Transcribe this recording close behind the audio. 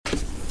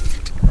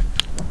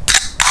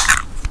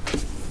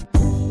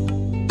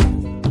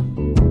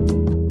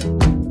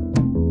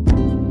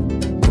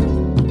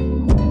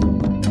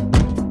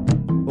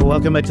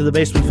Welcome back to The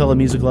Basement, fellow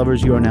music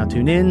lovers. You are now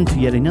tuned in to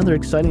yet another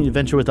exciting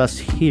adventure with us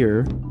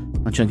here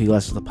on Chunky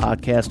Glasses, the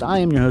podcast. I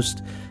am your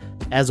host,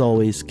 as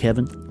always,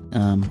 Kevin.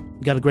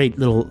 Got a great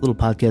little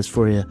podcast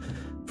for you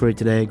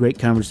today. Great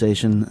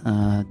conversation.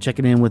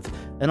 Checking in with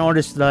an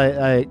artist that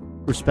I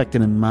respect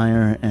and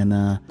admire, and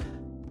that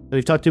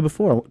we've talked to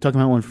before.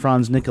 Talking about one,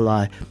 Franz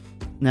Nicolai.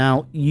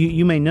 Now,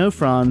 you may know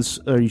Franz,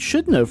 or you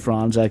should know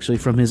Franz, actually,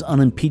 from his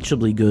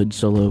unimpeachably good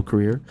solo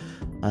career.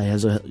 He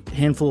has a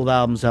handful of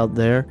albums out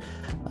there.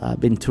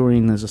 Been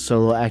touring as a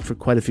solo act for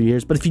quite a few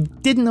years. But if you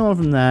didn't know him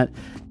from that,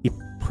 you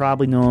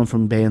probably know him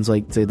from bands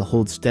like, say, The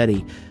Hold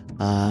Steady,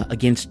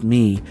 Against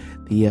Me,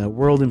 the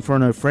World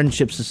Inferno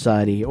Friendship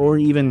Society, or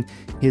even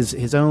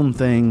his own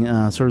thing,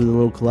 sort of the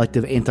little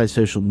collective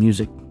Antisocial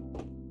Music.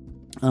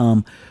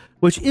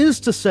 Which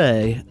is to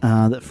say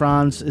that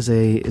Franz is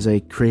a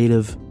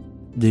creative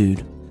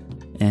dude.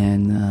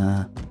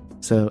 And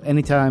so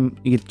anytime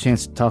you get a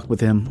chance to talk with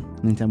him,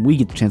 anytime we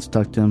get a chance to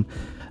talk to him,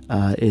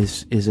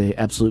 is a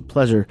absolute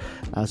pleasure.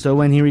 So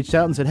when he reached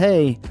out and said,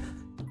 hey,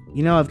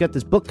 you know, I've got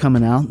this book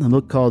coming out, a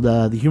book called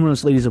The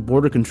Humorless Ladies of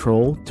Border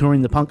Control,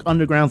 touring the punk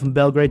underground from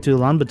Belgrade to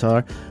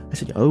Ulaanbaatar, I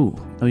said, oh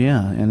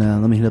yeah, and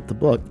let me hit up the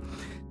book.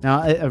 Now,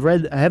 I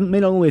haven't made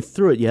it all the way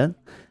through it yet,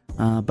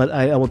 but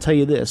I will tell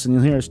you this, and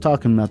you'll hear us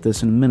talking about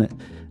this in a minute.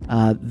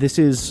 This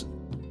is,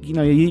 you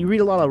know, you read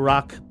a lot of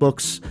rock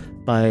books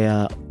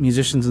by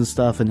musicians and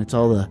stuff, and it's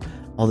all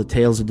the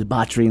tales of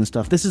debauchery and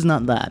stuff. This is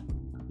not that.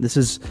 This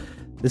is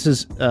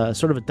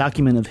sort of a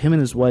document of him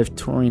and his wife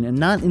touring, and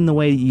not in the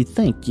way you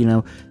think. You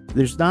know,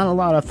 there's not a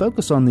lot of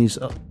focus on these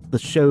the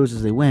shows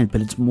as they went,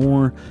 but it's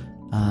more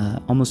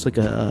almost like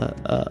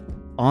a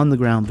on the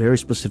ground, very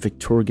specific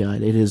tour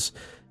guide. It is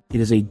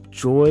a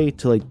joy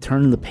to like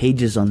turn the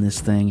pages on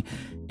this thing,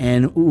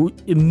 and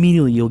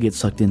immediately you'll get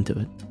sucked into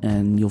it,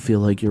 and you'll feel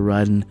like you're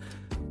riding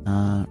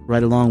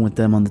right along with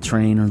them on the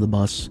train or the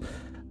bus,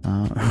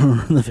 or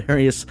the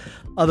various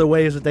other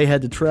ways that they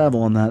had to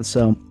travel on that.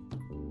 So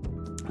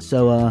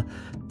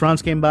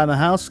Franz came by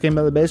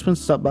the basement,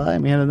 stopped by,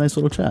 and we had a nice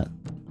little chat.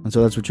 And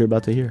so that's what you're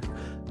about to hear.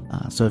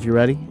 So if you're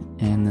ready,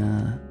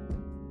 and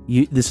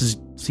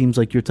seems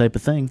like your type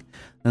of thing,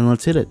 then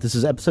let's hit it. This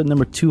is episode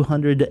number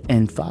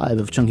 205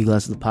 of Chunky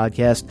Glasses, the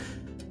podcast.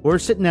 We're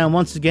sitting down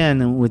once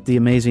again with the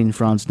amazing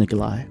Franz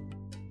Nicolai.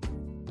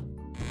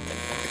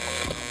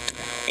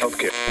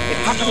 Okay. It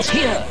happens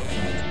here,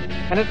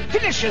 and it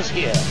finishes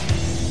here.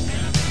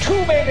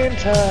 Two men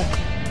enter,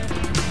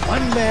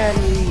 one man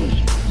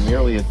leaves.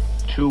 Merely a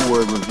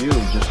 2-word review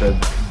just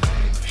said,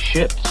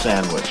 shit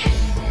sandwich.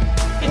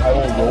 I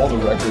will roll the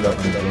record up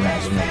and down.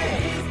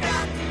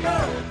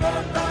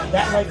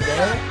 That right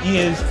there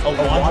is a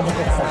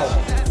logical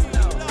fallacy.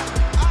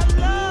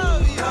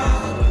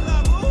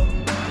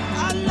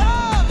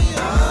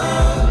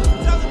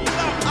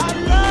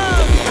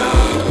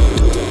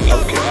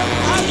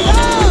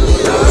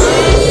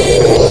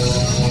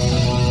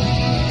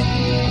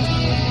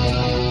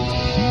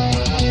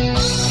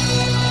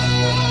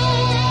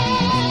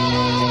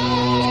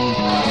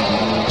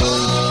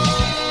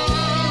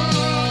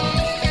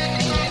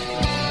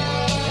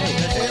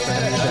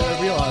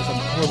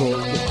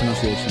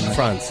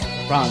 Franz.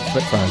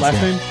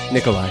 Last name?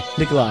 Nicolai.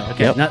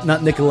 Okay, Yep.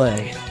 not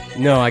Nicolai.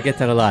 No, I get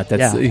that a lot.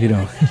 That's, you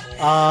know.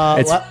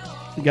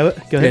 Go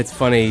ahead. It's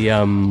funny.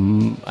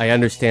 I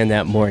understand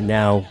that more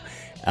now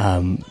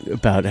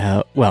about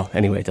how, well,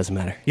 anyway, it doesn't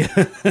matter.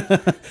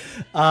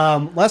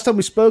 Last time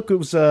we spoke, it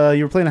was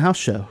you were playing a house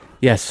show.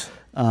 Yes.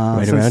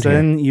 Right Since around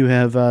then, here. you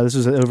have, this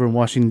was over in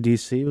Washington,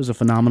 D.C. It was a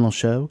phenomenal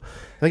show.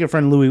 I think our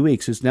friend Louis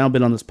Weeks, who's now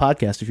been on this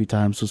podcast a few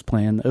times, was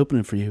playing the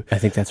opening for you. I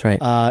think that's right.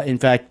 In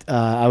fact,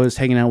 I was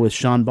hanging out with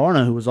Sean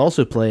Barna, who was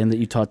also playing that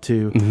you talked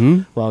to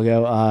a while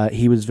ago.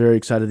 He was very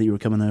excited that you were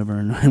coming over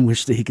and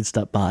wished that he could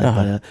stop by.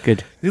 But,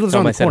 good. He lives Tell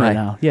on him the I said corner hi.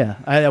 now. Yeah,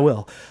 I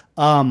will.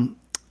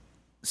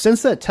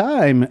 Since that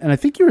time, and I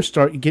think you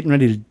were getting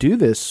ready to do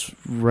this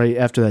right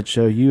after that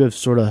show, you have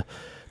sort of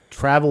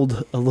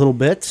traveled a little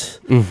bit,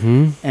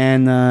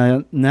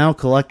 and now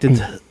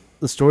collected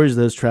the stories of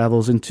those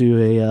travels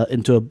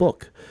into a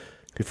book.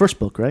 Your first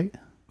book, right?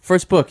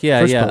 First book,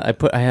 yeah.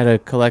 Book. I had a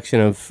collection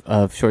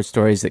of short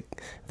stories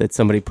that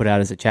somebody put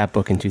out as a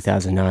chapbook in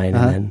 2009,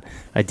 and then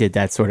I did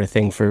that sort of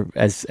thing for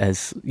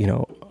as you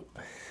know,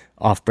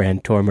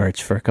 off-brand tour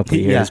merch for a couple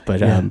of years.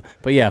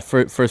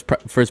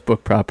 First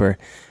book proper,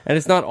 and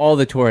it's not all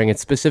the touring;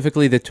 it's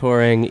specifically the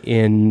touring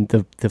in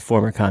the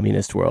former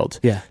communist world.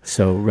 Yeah.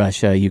 So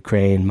Russia,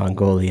 Ukraine,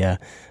 Mongolia,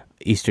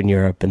 Eastern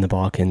Europe, and the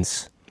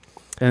Balkans.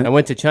 And I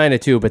went to China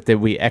too, but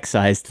we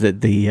excised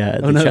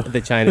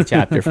the China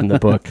chapter from the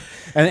book.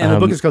 And the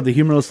book is called The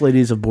Humorless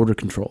Ladies of Border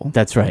Control.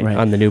 That's right,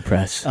 on the New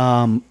Press.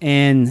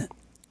 And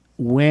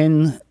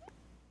when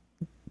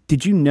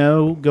did you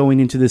know going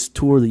into this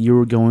tour that you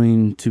were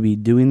going to be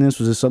doing this?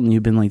 Was this something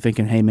you've been like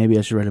thinking, hey, maybe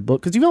I should write a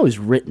book? Because you've always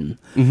written.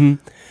 Mm-hmm.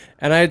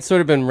 And I had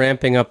sort of been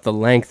ramping up the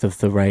length of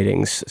the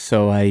writings,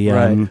 so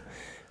I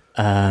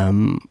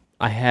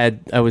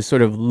was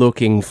sort of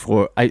looking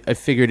for. I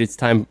figured it's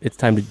time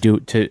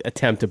to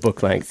attempt a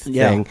book length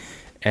thing,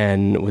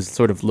 and was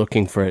sort of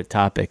looking for a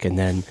topic, and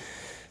then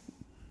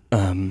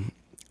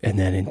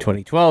in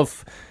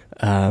 2012,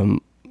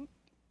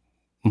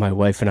 my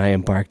wife and I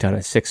embarked on a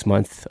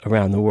 6-month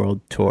around the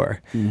world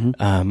tour. And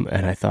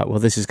I thought, well,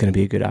 this is going to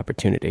be a good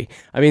opportunity.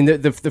 I mean,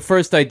 the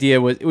first idea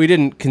was, we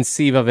didn't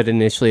conceive of it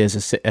initially as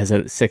a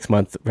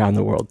 6-month around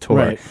the world tour,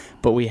 Right.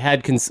 but we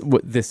had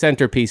the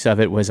centerpiece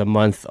of it was a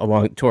month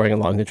touring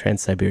along the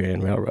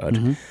Trans-Siberian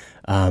Railroad.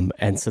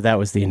 And so that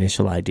was the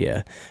initial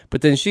idea.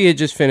 But then she had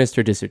just finished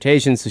her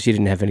dissertation, so she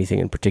didn't have anything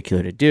in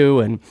particular to do.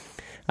 And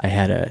I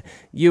had a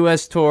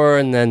U.S. tour,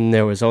 and then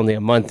there was only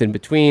a month in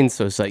between.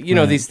 So it's like,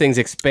 these things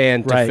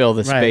expand to fill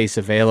the space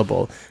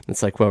available. And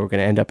it's like, well, we're going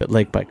to end up at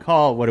Lake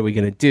Baikal. What are we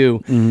going to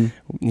do?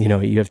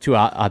 You have two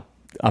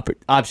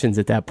options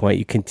at that point.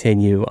 You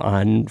continue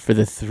on for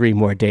the 3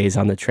 more days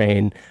on the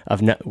train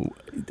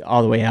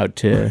all the way out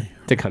to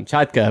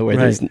Kamchatka, where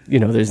there's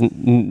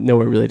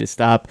nowhere really to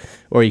stop,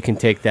 or you can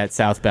take that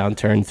southbound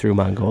turn through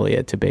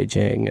Mongolia to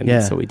Beijing,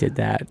 and so we did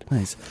that.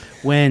 Nice.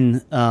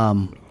 When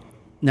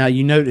now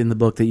you note in the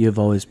book that you've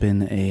always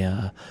been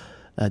a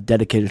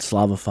dedicated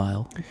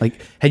Slavophile.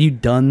 Like, had you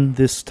done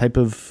this type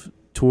of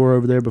tour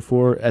over there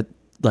before at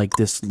like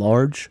this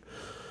large,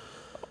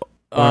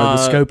 or the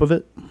scope of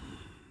it?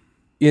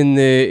 In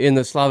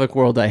the Slavic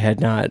world, I had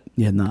not.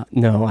 You had not.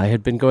 No, I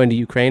had been going to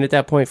Ukraine at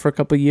that point for a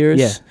couple of years.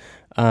 Yeah.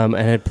 And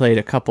had played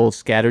a couple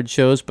scattered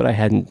shows, but I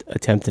hadn't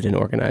attempted an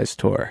organized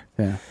tour.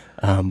 Yeah.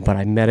 But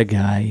I met a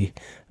guy.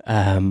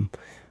 I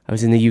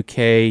was in the UK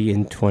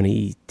in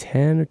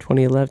 2010 or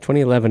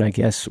 2011, I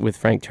guess, with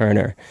Frank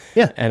Turner.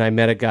 Yeah. And I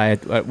met a guy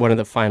at one of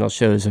the final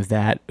shows of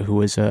that who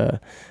was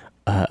a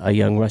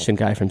young Russian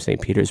guy from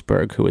St.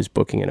 Petersburg who was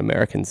booking an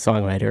American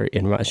songwriter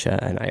in Russia.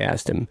 And I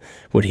asked him,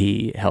 would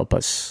he help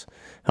us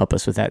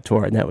with that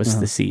tour? And that was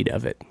the seed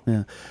of it.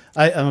 Yeah.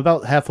 I'm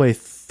about halfway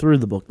through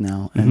the book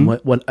now, and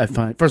what I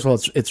find, first of all,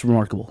 it's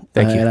remarkable.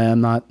 Thank you. And I'm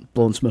not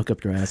blowing smoke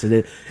up your ass.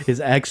 It is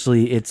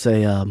actually, it's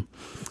a,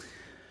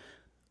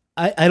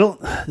 I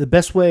don't, the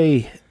best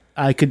way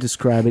I could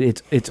describe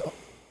it, it's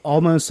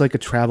almost like a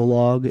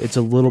travelogue. It's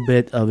a little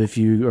bit of, if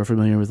you are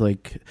familiar with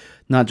like,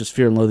 not just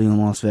Fear and Loathing in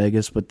Las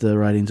Vegas, but the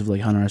writings of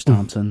like Hunter S.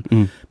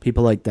 Thompson,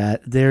 people like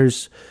that.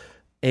 There's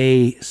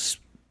a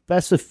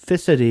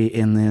specificity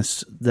in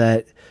this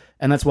that,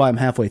 and that's why I'm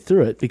halfway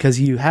through it, because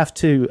you have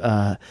to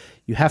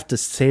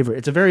savor it.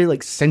 It's a very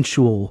like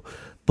sensual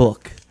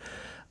book,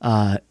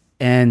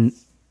 and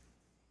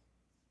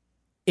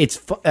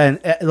it's and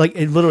like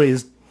it literally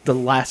is the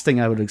last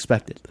thing I would have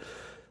expected.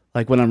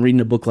 Like when I'm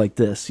reading a book like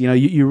this,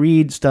 you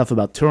read stuff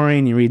about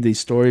touring, you read these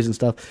stories and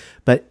stuff,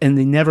 and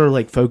they never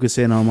like focus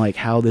in on like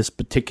how this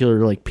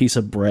particular like piece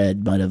of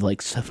bread might have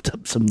like soaked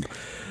up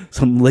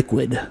some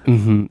liquid.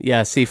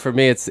 Yeah. See, for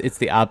me, it's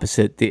the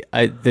opposite. The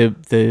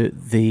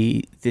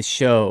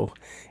show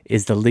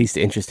is the least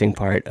interesting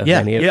part of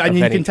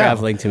any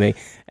traveling to me,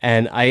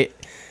 and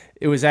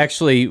it was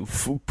actually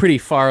pretty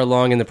far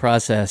along in the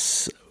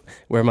process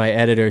where my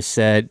editor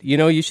said,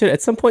 you should,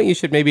 at some point, you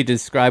should maybe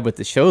describe what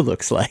the show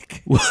looks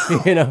like,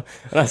 and I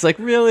was like,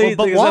 really?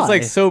 Well, but that's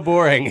like so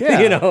boring.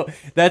 Yeah.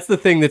 That's the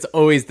thing that's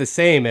always the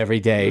same every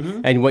day.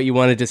 And what you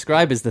want to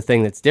describe is the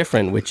thing that's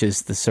different, which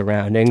is the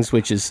surroundings,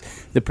 which is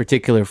the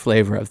particular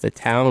flavor of the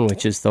town,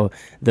 which is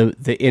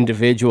the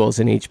individuals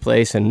in each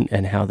place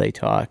and how they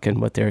talk and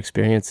what their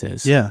experience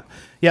is. Yeah.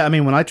 Yeah, I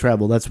mean, when I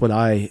travel, that's what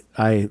I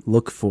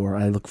look for.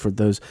 I look for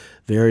those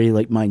very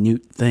like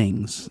minute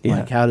things. Yeah.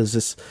 Like how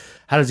does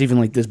even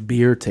like this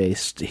beer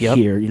taste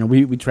here?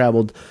 We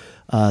traveled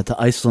to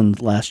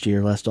Iceland last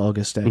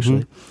August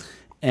actually,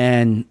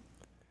 and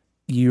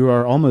you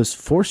are almost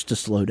forced to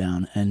slow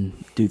down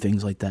and do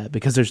things like that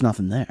because there's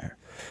nothing there.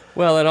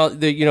 Well,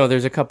 and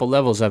there's a couple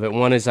levels of it.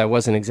 One is I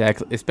wasn't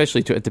exactly,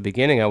 especially at the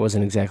beginning, I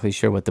wasn't exactly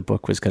sure what the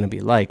book was going to be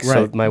like.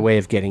 Right. So my way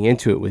of getting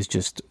into it was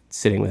just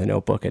sitting with a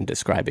notebook and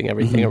describing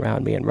everything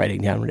around me and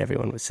writing down what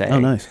everyone was saying. Oh,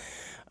 nice.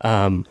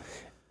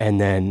 And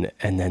then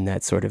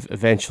that sort of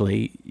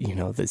eventually,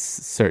 this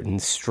certain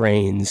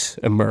strains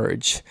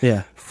emerge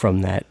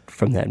from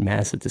that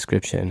massive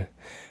description.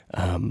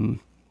 And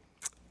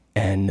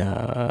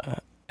the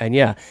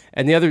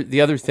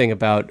other thing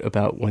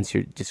about once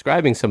you're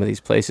describing some of these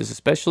places,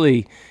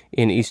 especially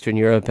in Eastern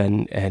Europe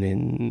and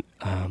in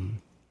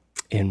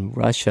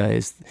Russia,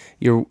 is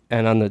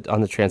on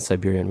the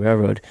Trans-Siberian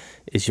Railroad,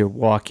 is you're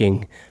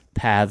walking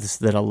paths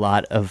that a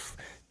lot of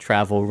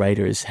travel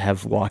writers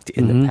have walked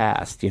in the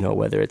past,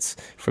 whether it's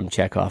from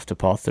Chekhov to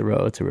Paul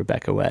Theroux to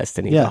Rebecca West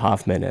and Eva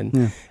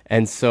Hoffman.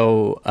 And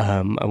so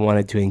I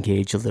wanted to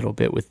engage a little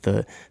bit with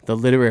the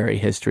literary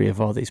history of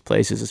all these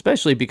places,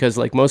 especially because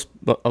like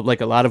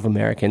a lot of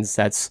Americans,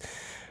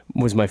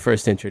 was my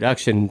first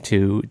introduction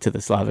to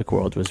the Slavic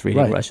world, was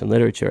reading Russian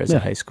literature as a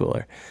high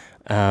schooler.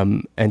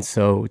 And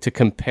so to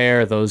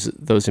compare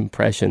those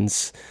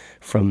impressions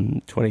from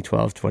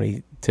 2012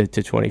 to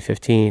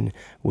 2015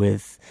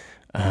 with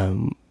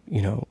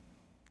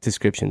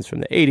descriptions from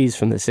the 80s,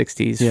 from the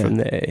 60s, from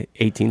the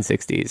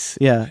 1860s,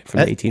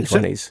 from the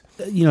 1820s.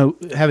 So,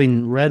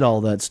 having read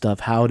all that stuff,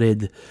 how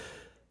did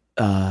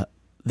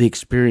the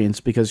experience,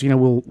 because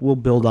we'll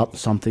build up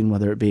something,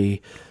 whether it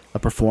be a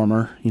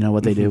performer,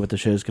 what they do, what the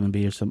show's going to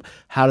be, or something.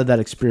 How did that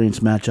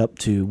experience match up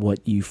to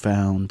what you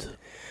found?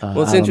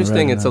 Well, it's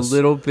interesting. It's a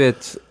little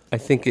bit. I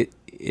think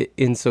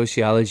in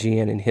sociology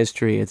and in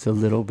history, it's a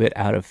little bit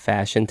out of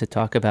fashion to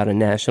talk about a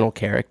national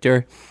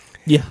character.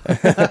 Yeah.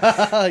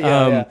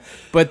 Yeah.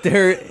 But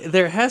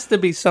there has to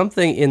be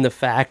something in the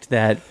fact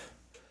that,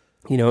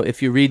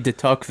 if you read de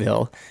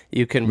Tocqueville,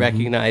 you can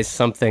recognize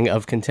something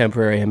of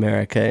contemporary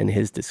America in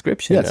his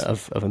description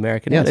of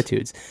American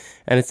attitudes.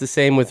 And it's the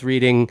same with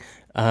reading,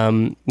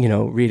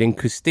 reading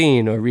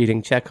Custine or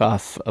reading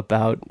Chekhov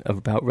about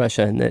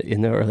Russia in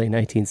the early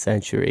 19th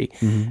century,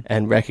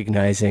 and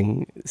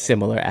recognizing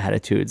similar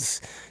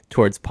attitudes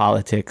towards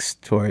politics,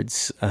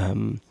 towards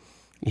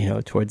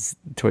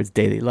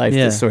daily life,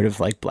 this sort of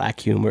like black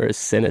humor,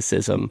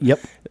 cynicism,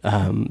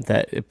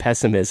 that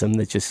pessimism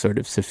that just sort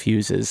of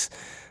suffuses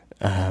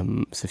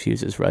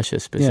Russia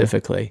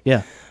specifically.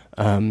 Yeah.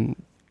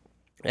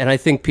 And I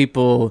think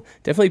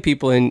definitely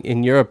people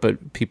in Europe,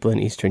 but people in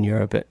Eastern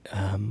Europe,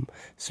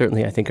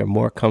 certainly I think are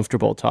more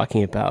comfortable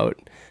talking about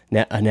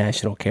a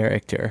national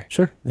character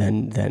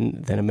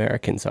than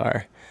Americans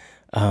are.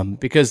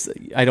 Because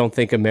I don't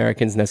think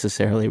Americans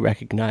necessarily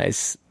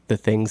recognize the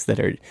things that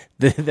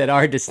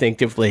are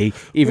distinctively,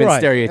 even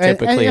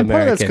stereotypically and American.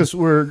 Part of that's because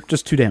we're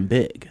just too damn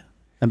big.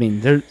 I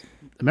mean,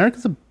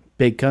 America's a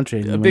big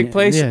country, a big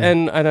place,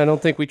 and I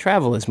don't think we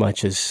travel as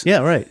much as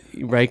right,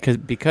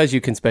 because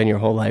you can spend your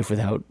whole life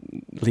without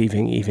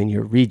leaving even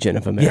your region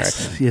of America.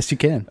 Yes, you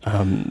can.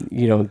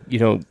 You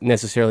don't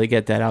necessarily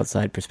get that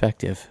outside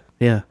perspective.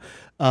 Yeah.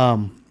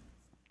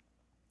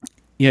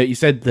 You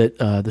said that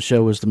the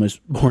show was the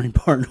most boring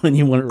part when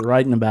you were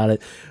writing about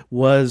it.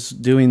 Was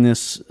doing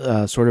this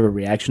sort of a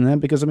reaction to that?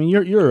 Because I mean,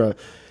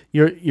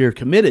 you're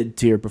committed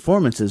to your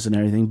performances and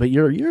everything, but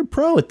you're a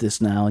pro at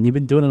this now, and you've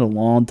been doing it a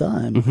long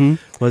time.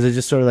 Was it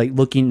just sort of like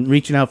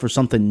reaching out for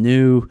something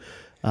new?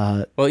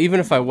 Well, even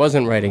if I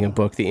wasn't writing a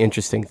book, the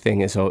interesting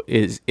thing is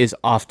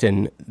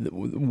often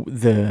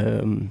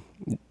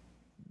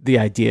the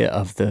idea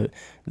of the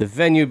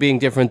venue being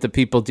different, the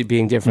people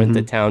being different,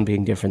 the town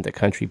being different, the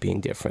country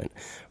being different,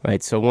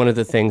 right? So one of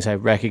the things I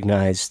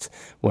recognized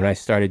when I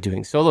started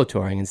doing solo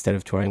touring instead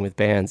of touring with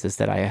bands is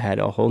that I had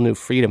a whole new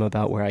freedom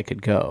about where I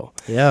could go.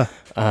 Yeah.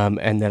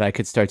 And that I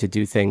could start to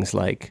do things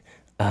like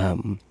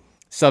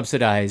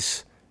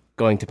subsidize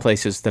going to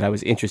places that I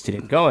was interested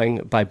in going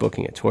by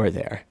booking a tour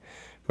there,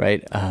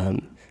 right?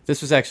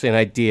 This was actually an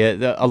idea.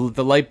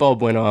 The light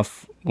bulb went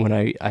off when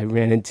I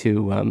ran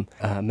into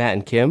Matt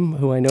and Kim,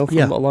 who I know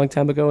from a long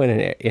time ago,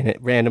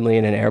 randomly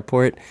in an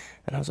airport.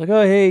 And I was like,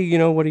 oh, hey,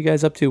 what are you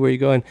guys up to? Where are you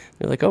going?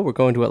 They're like, oh, we're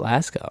going to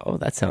Alaska. Oh,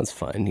 that sounds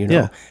fun.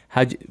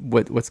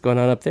 What's going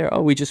on up there?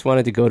 Oh, we just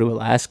wanted to go to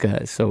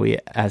Alaska. So we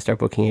asked our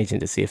booking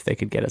agent to see if they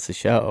could get us a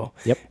show.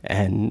 Yep.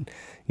 And,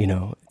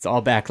 it's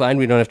all backline.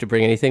 We don't have to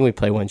bring anything. We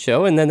play one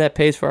show, and then that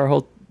pays for our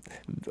whole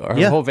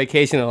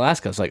vacation in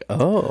Alaska. I was like,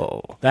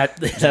 oh, that's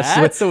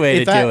the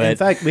way to do it. In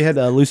fact, we had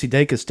Lucy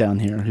Dacus down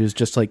here, who's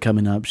just like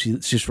coming up.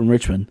 She's from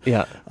Richmond.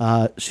 Yeah.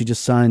 She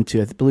just signed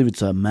to, I believe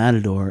it's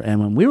Matador. And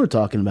when we were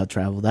talking about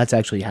travel, that's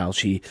actually how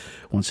she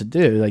wants to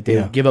do. Like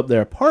they would give up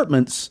their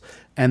apartments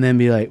and then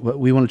be like, well,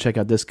 we want to check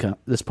out this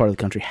part of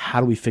the country. How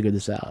do we figure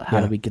this out?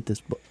 How do we get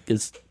this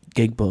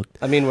gig booked?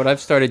 I mean, what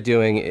I've started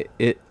doing,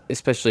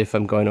 especially if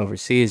I'm going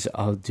overseas,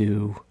 I'll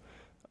do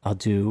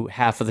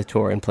half of the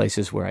tour in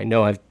places where I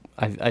know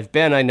I've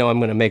been, I know I'm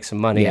going to make some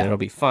money and it'll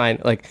be fine.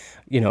 Like,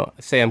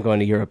 say I'm going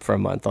to Europe for a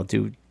month, I'll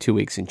do 2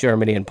 weeks in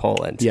Germany and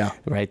Poland. Yeah.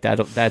 Right.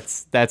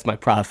 That's my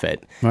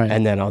profit. Right.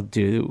 And then I'll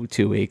do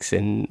 2 weeks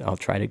and I'll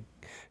try to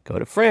go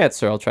to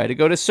France, or I'll try to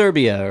go to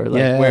Serbia, or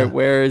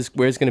where's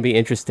going to be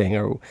interesting,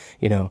 or,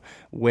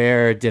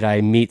 where did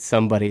I meet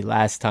somebody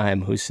last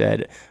time who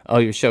said, oh,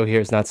 your show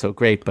here is not so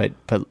great, but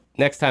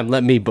next time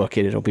let me book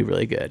it. It'll be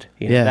really good.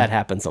 That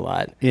happens a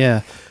lot.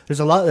 Yeah.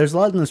 There's a lot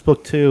in this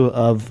book too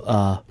of,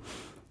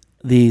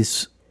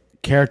 these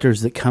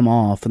characters that come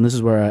off, and this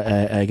is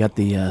where I got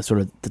the sort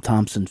of the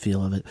Thompson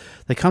feel of it.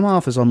 They come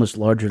off as almost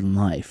larger than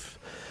life,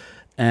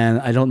 and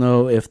I don't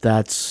know if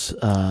that's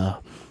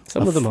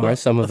some of them are.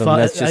 Some of them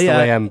that's just the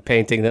way I'm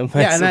painting them.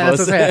 I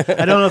suppose. And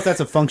I don't know if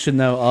that's a function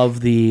though of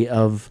the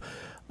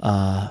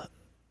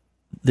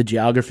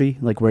geography,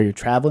 like where you're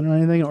traveling or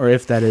anything, or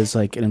if that is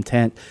like an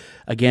intent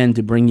again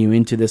to bring you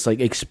into this like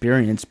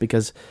experience,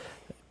 because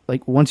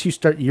like once you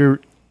start,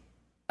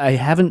 I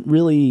haven't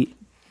really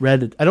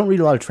read. I don't read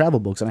a lot of travel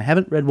books, and I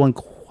haven't read one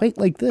quite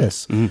like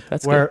this,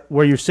 that's where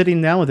you're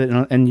sitting down with it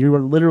and you are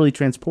literally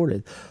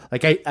transported.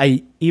 Like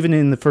I even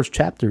in the first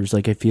chapters,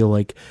 like I feel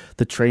like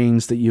the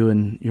trains that you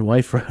and your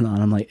wife rode on,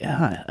 I'm like,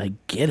 yeah, I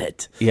get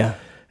it. Yeah,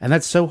 and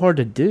that's so hard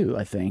to do,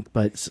 I think,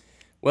 but.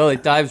 Well,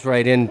 it dives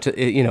right into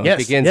it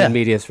begins in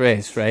medias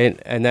res, right?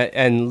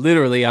 And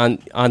literally on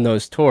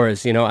those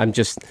tours, I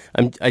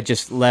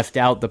just left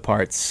out the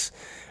parts.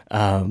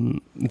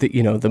 The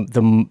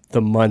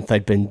month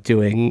I'd been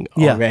doing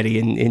already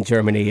in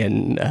Germany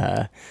and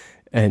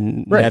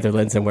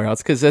Netherlands and where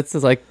else, because that's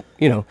like,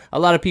 a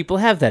lot of people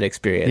have that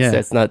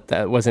experience. Yeah.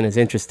 That wasn't as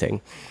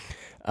interesting.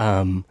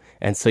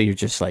 And so you're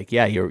just like,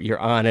 you're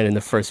on it in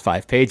the first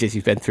 5 pages.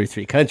 You've been through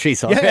 3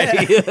 countries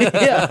already.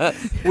 Yeah.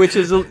 Which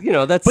is,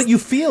 that's... But you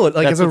feel it,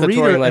 like, as a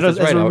reader, as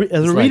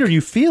a reader,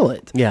 you feel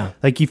it. Yeah.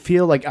 Like, you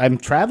feel like I'm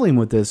traveling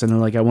with this, and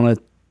like, I want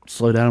to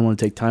slow down, I want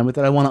to take time with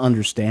it, I want to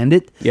understand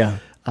it. Yeah.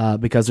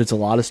 Because there's a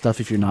lot of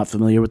stuff, if you're not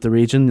familiar with the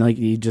region, like,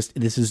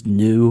 this is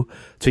new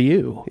to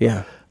you.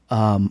 Yeah.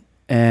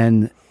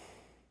 And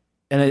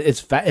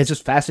it's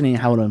just fascinating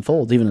how it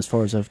unfolds, even as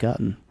far as I've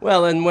gotten.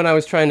 Well, and when I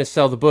was trying to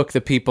sell the book, the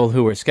people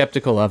who were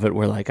skeptical of it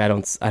were like, I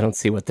don't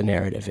see what the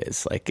narrative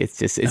is. Like,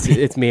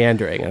 it's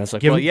meandering. And I was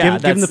like,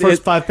 give them the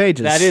first 5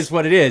 pages. That is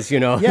what it is,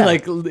 Yeah.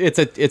 Like,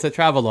 it's a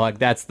travelogue.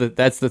 That's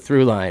the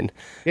through line.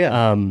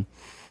 Yeah.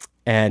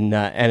 And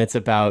it's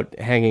about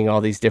hanging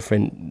all these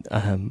different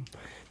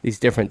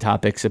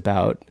topics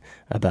about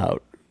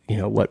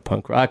what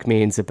punk rock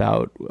means,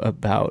 about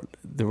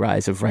the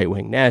rise of right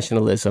wing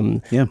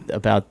nationalism,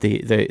 about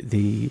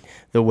the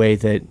way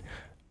that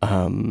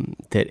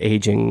that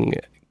aging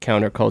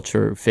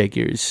counterculture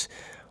figures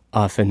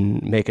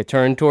often make a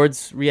turn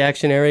towards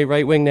reactionary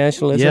right wing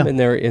nationalism in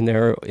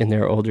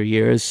their older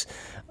years,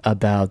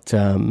 about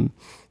the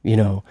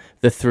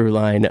through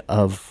line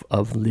of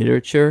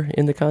literature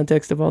in the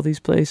context of all these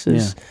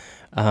places,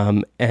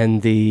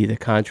 and the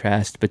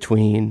contrast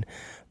between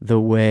the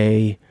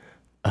way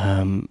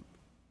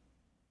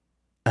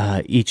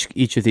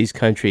each of these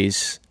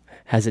countries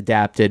has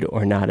adapted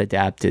or not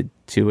adapted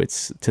to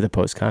the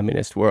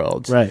post-communist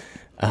world. Right.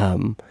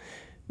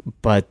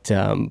 But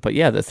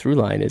the through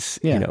line is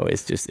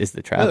is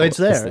the travel. It's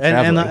there,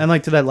 and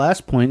like, to that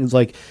last point, it's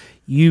like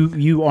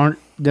you aren't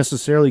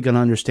necessarily going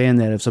to understand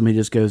that if somebody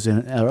just goes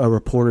in, a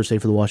reporter, say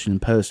for the Washington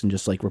Post, and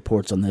just like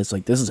reports on this,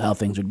 like, this is how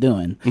things are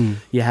doing.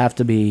 You have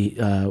to be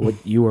what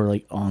you are,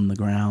 like, on the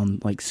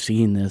ground, like,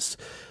 seeing this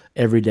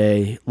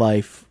everyday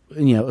life,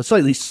 a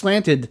slightly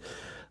slanted,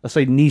 a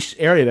slightly niche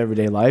area of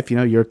everyday life.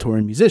 You're a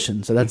touring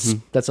musician, so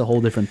that's a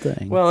whole different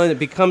thing. Well, and it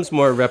becomes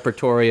more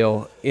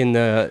repertorial in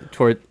the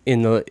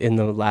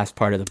last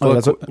part of the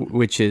book,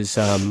 which is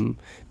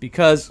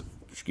because,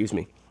 excuse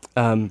me,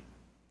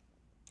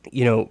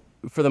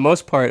 for the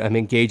most part, I'm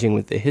engaging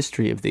with the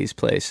history of these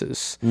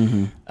places.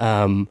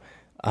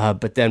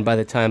 But then by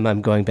the time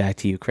I'm going back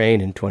to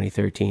Ukraine in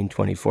 2013,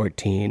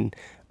 2014,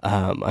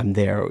 I'm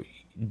there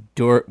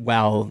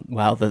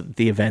while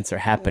the events are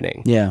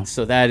happening. Yeah.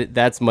 So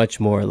that's much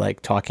more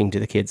like talking to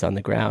the kids on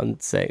the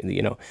ground,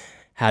 saying,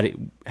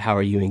 how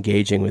are you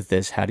engaging with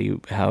this? How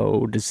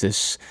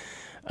is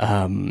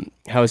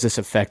this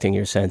affecting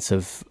your sense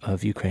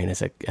of Ukraine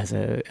as a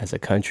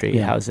country?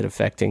 How is it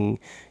affecting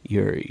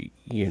your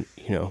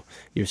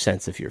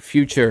sense of your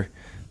future?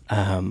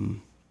 Like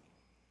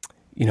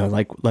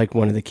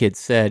one of the kids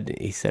said,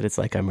 he said, it's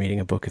like I'm reading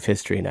a book of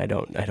history and I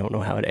don't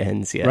know how it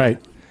ends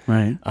yet.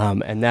 Right.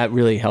 And that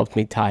really helped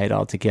me tie it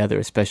all together,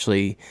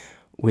 especially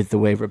with the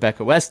way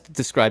Rebecca West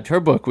described her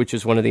book, which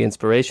is one of the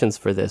inspirations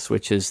for this,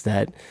 which is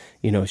that,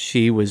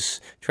 she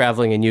was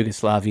traveling in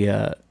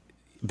Yugoslavia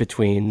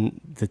between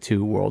the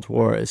 2 world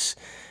wars.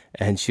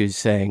 And she was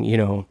saying,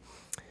 it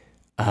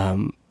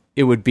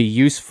would be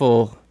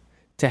useful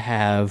to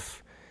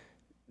have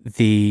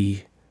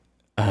the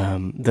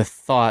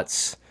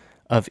thoughts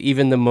of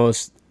even the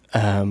most,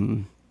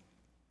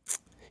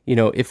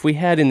 if we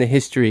had in the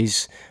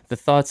histories the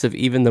thoughts of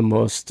even the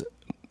most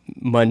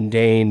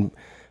mundane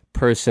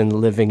person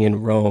living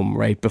in Rome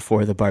right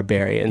before the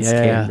barbarians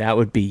came, that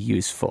would be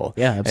useful.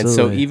 Yeah, absolutely. And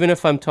so even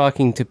if I'm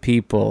talking to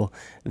people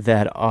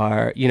that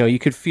are, you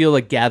could feel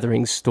a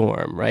gathering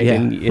storm, right?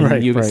 In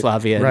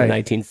Yugoslavia in the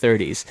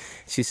 1930s.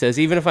 She says,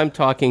 even if I'm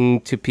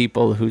talking to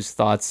people whose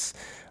thoughts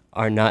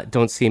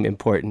don't seem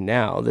important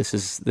now, this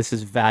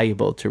is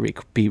valuable to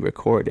be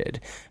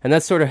recorded. And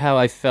that's sort of how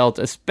I felt,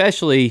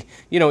 especially,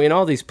 in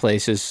all these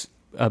places,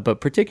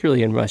 but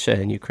particularly in Russia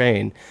and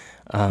Ukraine,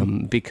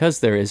 because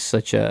there is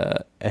such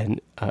a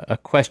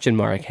question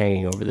mark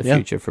hanging over the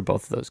future for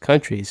both of those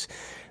countries,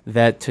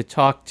 that to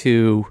talk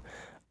to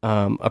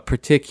a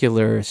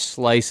particular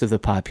slice of the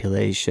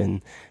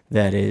population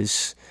that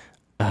is,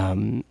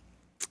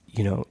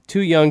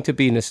 too young to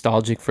be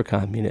nostalgic for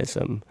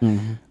communism,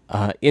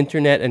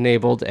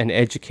 internet-enabled and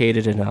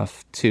educated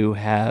enough to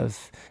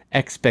have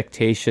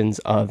expectations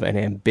of and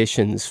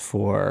ambitions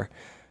for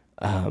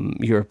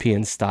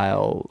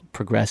European-style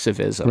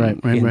progressivism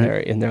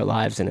in their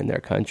lives and in their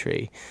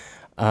country.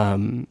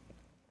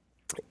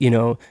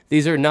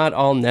 These are not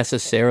all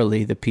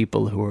necessarily the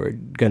people who are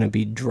going to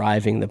be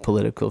driving the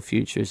political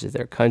futures of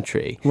their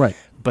country. Right.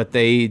 But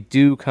they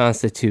do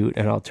constitute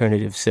an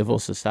alternative civil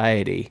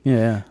society.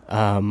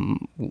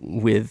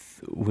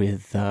 With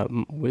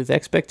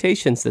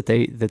expectations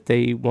that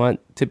they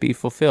want to be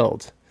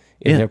fulfilled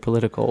in their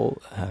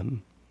political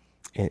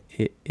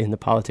in the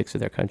politics of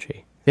their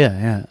country.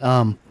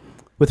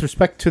 With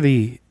respect to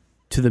the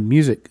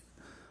music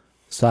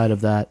side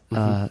of that,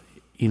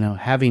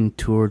 having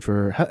toured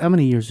for how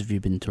many years have you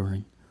been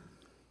touring?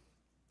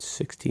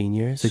 16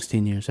 years.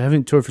 16 years.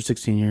 Having toured for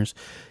 16 years,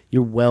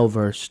 you're well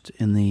versed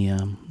in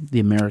the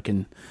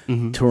American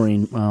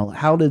touring. Well,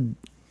 how did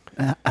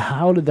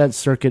that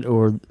circuit,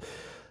 or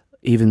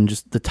even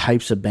just the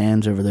types of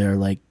bands over there,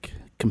 like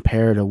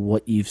compare to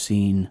what you've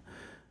seen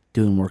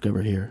doing work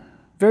over here?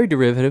 Very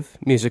derivative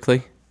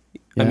musically.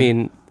 Yeah. I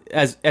mean,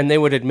 and they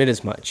would admit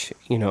as much.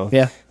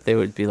 Yeah. They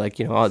would be like,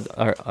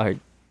 our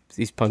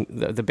these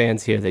the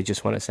bands here, they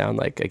just want to sound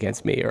like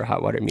Against Me or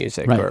Hot Water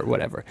Music or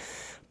whatever.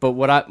 But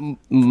what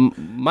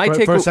my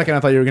take for a second,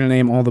 I thought you were going to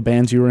name all the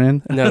bands you were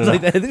in. No, no.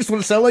 Like, they just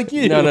want to sound like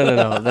you.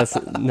 No. That's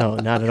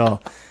not at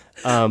all.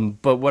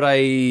 But what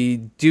I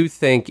do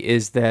think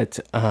is that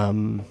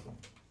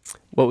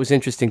what was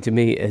interesting to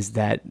me is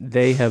that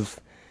they have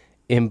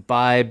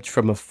imbibed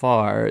from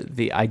afar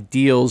the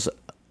ideals,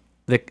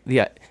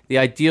 the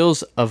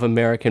ideals of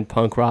American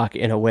punk rock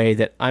in a way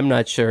that I'm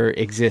not sure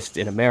exist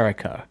in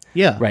America.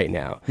 Right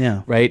now.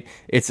 Yeah. Right.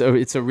 It's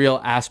a real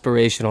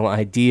aspirational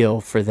ideal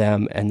for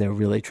them, and they're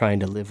really trying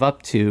to live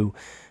up to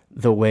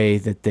the way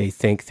that they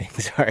think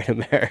things are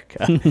in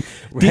America.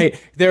 Right.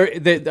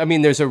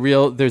 There's a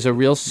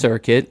real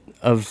circuit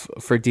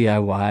for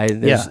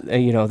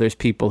DIY. There's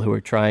people who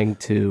are trying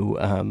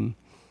to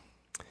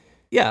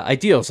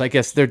ideals. I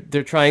guess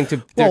they're trying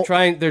to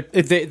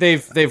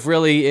they've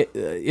really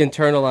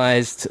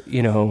internalized,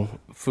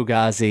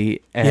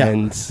 Fugazi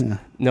and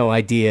No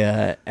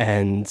Idea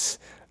and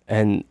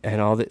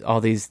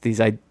all these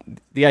the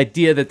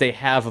idea that they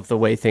have of the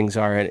way things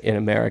are in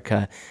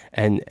America,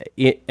 and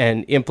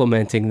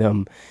implementing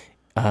them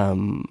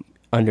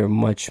under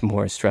much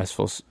more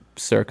stressful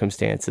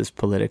circumstances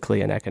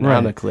politically and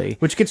economically.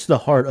 Right. Which gets to the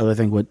heart of, I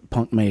think, what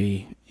punk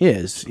maybe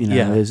is.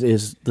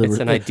 Is the it's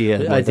an idea,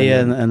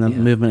 and the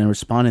movement and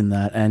responding to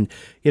that. And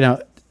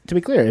to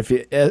be clear, if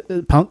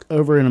punk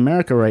over in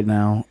America right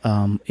now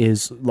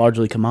is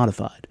largely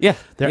commodified. Yeah,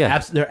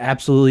 there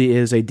absolutely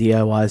is a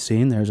DIY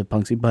scene. There's a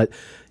punk scene, but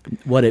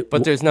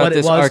there's not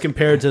this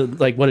compared to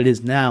like what it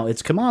is now.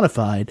 It's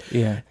commodified.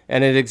 Yeah,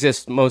 and it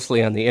exists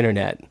mostly on the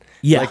internet.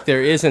 Yeah, like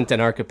there isn't an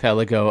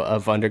archipelago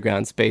of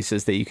underground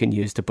spaces that you can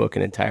use to book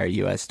an entire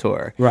U.S.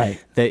 tour.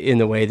 Right. That in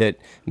the way that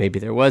maybe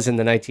there was in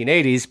the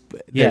 1980s.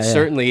 There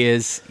certainly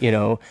is.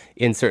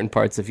 In certain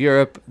parts of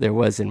Europe, there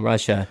was in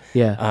Russia.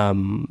 Yeah.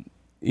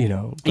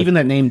 Even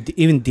that name,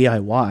 even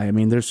DIY. I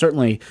mean, there's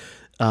certainly,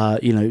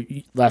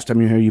 last time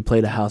you were here, you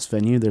played a house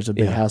venue. There's a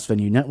big house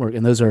venue network,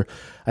 and I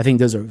think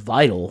those are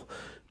vital,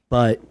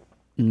 but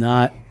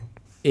not.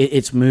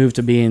 It's moved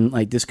to being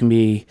like this can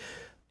be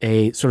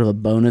a sort of a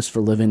bonus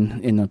for living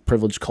in a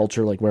privileged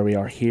culture like where we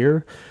are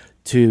here.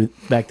 To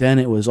back then,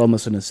 it was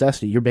almost a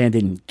necessity. Your band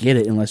didn't get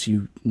it unless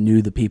you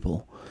knew the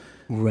people.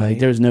 Right. Like,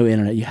 there was no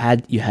internet. You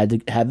had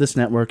to have this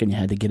network, and you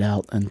had to get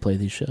out and play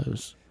these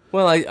shows.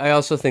 Well, I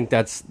also think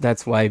that's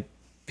why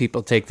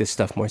people take this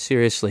stuff more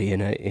seriously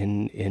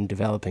in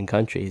developing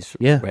countries,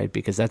 right?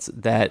 Because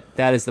that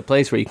is the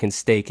place where you can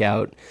stake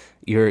out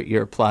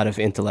your plot of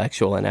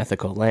intellectual and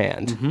ethical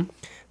land. Mm-hmm.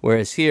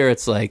 Whereas here,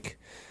 it's like,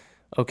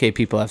 okay,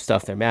 people have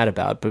stuff they're mad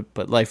about,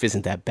 but life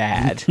isn't that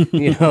bad,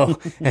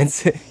 And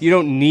so you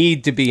don't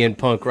need to be in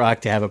punk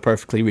rock to have a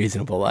perfectly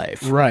reasonable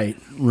life. Right.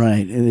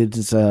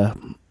 It's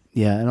and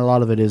a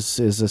lot of it is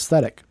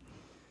aesthetic.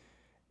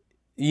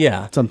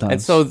 Yeah, sometimes.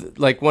 And so,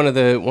 like one of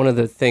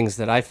the things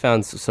that I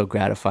found so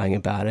gratifying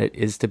about it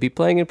is to be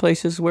playing in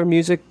places where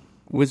music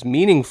was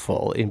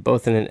meaningful in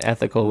both in an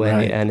ethical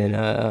way and in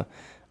a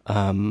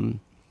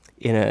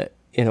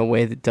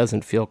way that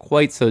doesn't feel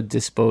quite so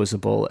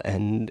disposable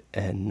and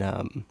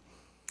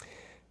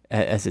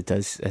as it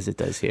does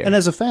here. And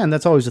as a fan,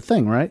 that's always a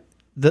thing, right?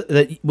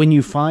 That when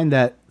you find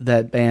that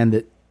band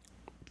that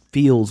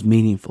feels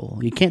meaningful,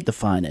 you can't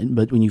define it,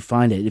 but when you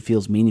find it, it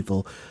feels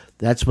meaningful.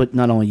 That's what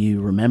not only you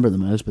remember the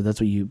most, but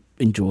that's what you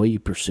enjoy, you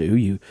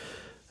pursue,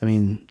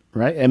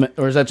 right?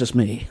 Or is that just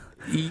me?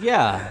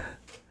 Yeah.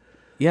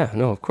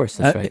 No, of course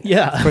that's right.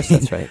 Yeah, of course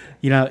that's right.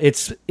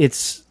 It's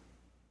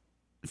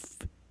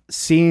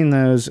seeing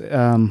those.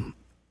 And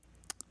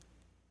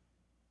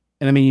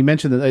I mean, you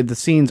mentioned that the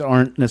scenes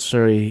aren't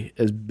necessarily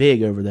as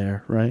big over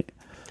there, right?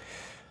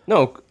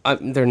 No,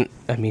 they're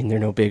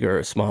no bigger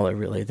or smaller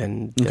really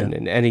than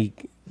in any.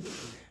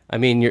 I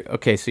mean,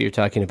 so you're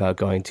talking about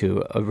going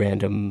to a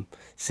random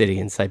city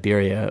in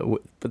Siberia,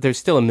 but there's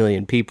still 1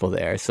 million people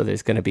there, so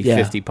there's going to be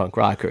 50 punk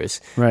rockers.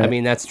 Right. I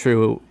mean, that's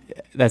true.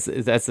 That's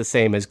the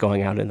same as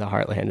going out in the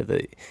heartland of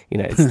the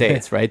United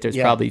States, right? There's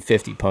probably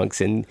 50 punks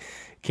in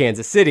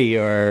Kansas City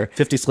or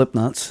 50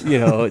 Slipknots,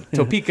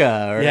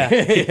 Topeka, or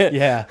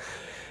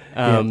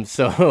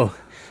So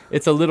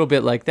it's a little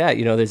bit like that.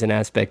 There's an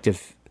aspect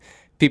of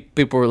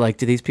people were like,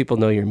 "Do these people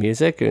know your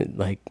music?" Or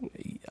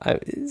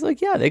it's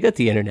like, yeah, they got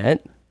the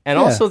internet. And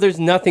also, there's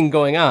nothing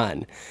going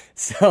on.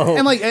 So,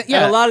 and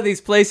a lot of these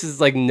places,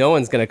 like, no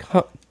one's gonna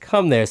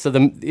come there. So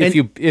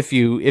if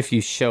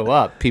you show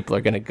up, people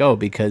are gonna go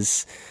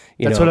because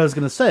That's know? what I was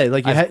gonna say.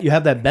 Like you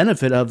have that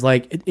benefit of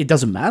like it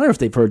doesn't matter if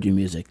they've heard your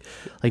music.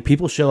 Like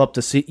people show up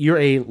to see you're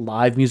a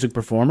live music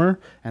performer,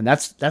 and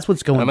that's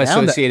what's going I'm down.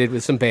 associated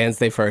with some bands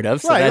they've heard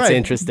of, so that's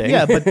interesting.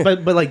 Yeah,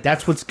 but like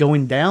that's what's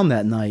going down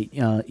that night.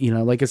 You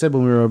know, like I said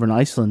when we were over in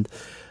Iceland,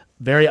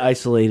 very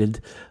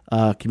isolated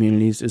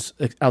communities. Is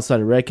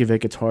outside of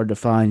Reykjavik, it's hard to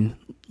find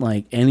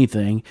like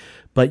anything.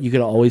 But you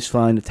could always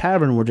find a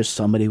tavern where just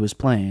somebody was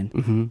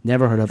playing,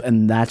 never heard of,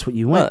 and that's what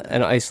you went.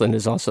 And Iceland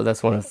is also,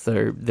 that's one of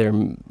their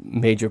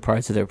major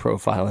parts of their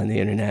profile in the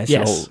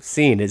international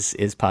scene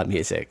is pop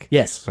music.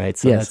 Yes. Right?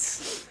 So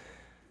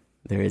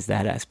there is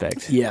that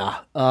aspect. Yeah.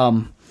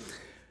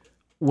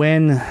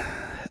 When,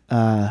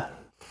 by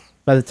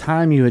the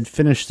time you had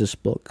finished this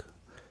book,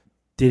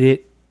 did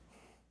it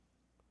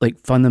like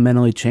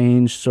fundamentally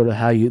change sort of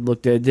how you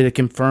looked at it? Did it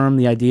confirm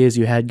the ideas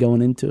you had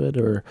going into it,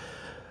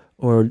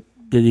 or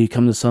did you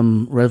come to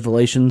some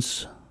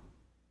revelations?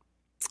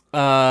 Did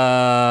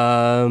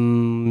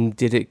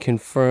it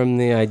confirm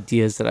the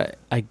ideas that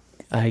I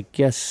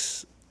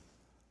guess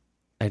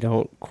I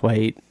don't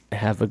quite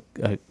have a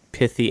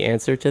pithy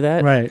answer to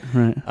that. Right.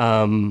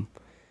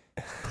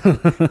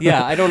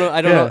 Yeah, I don't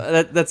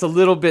know. That's a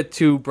little bit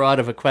too broad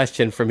of a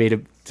question for me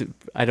to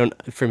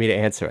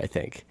answer, I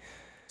think.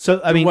 So,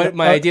 I mean,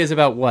 my ideas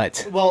about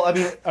what? Well, I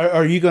mean,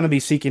 are you going to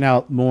be seeking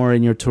out more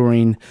in your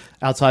touring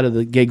outside of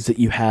the gigs that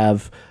you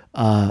have?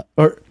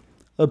 Or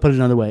I'll put it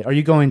another way, are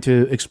you going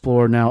to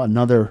explore now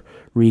another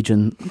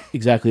region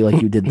exactly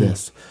like you did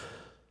this?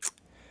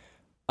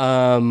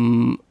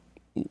 Like,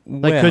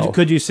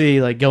 could you see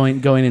like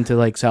going into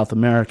like South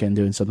America and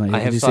doing something like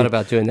that? I have thought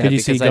about doing that. Could you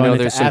see going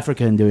into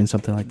Africa and doing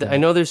something like that? I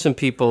know there's some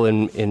people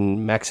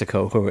in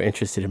Mexico who are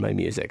interested in my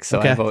music,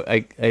 so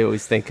I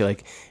always think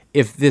like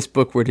if this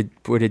book were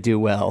to do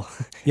well,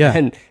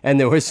 and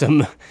there was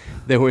some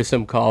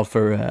call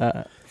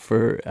for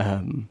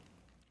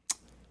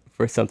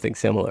something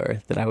similar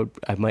that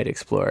I might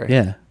explore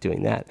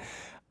doing that.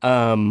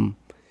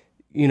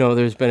 You know,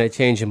 there's been a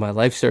change in my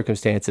life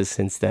circumstances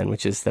since then,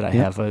 which is that I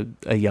have a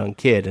young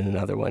kid and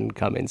another one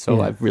coming.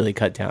 So I've really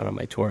cut down on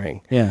my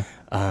touring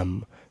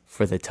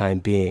for the time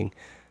being.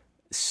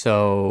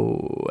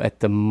 So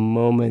at the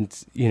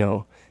moment, you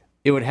know,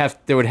 there would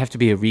have to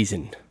be a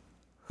reason.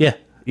 Yeah.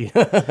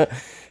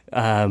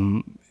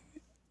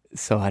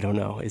 So I don't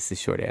know is the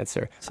short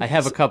answer. I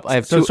have two.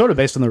 It's sort of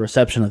based on the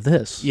reception of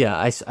this. Yeah,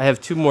 I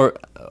have two more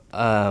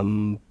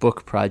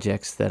book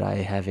projects that I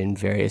have in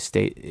various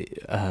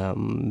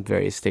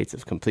states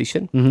of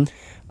completion,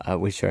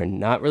 which are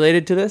not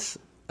related to this.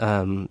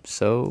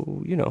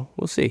 So you know,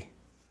 we'll see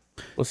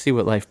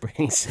what life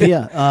brings.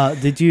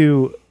 Did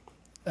you,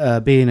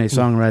 being a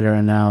songwriter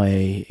and now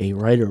a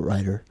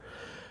writer,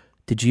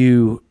 did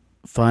you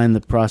find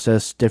the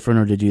process different,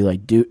 or did you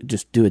like do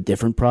a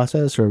different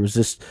process, or was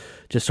this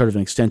just sort of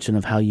an extension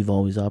of how you've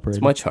always operated?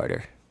 It's much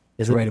harder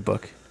to write a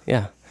book.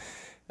 Yeah.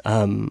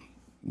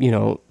 You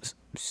know,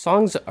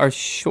 songs are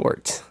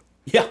short.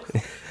 Yeah.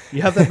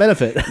 You have that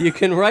benefit. You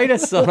can write a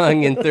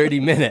song in 30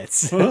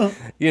 minutes.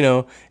 You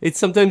know,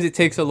 sometimes it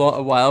takes a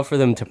while for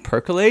them to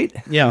percolate.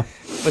 Yeah.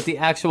 But the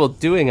actual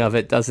doing of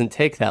it doesn't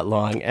take that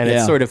long, and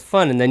it's sort of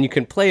fun, and then you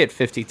can play it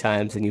 50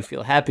 times and you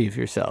feel happy with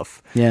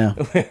yourself. Yeah.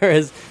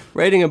 Whereas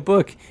writing a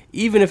book,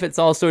 even if it's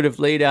all sort of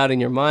laid out in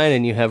your mind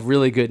and you have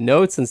really good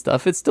notes and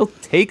stuff, it still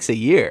takes a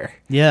year.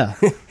 Yeah.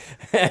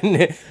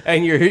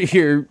 and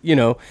you're you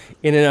know,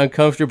 in an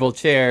uncomfortable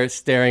chair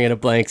staring at a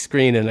blank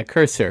screen and a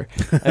cursor.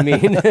 I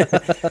mean,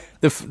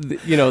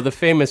 the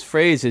famous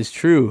phrase is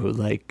true,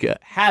 like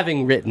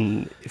having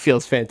written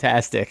feels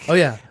fantastic. Oh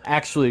yeah.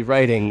 Actually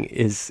writing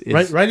is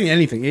writing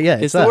anything. Yeah.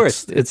 It's the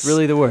worst. It's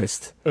really the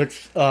worst.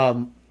 It's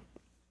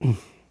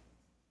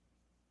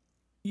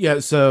yeah,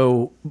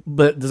 so,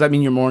 but does that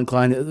mean you're more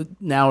inclined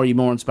now? Are you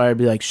more inspired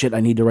to be like, shit,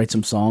 I need to write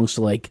some songs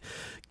to like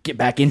get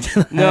back into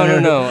that?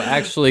 No.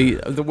 Actually,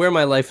 where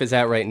my life is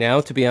at right now,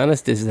 to be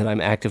honest, is that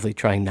I'm actively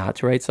trying not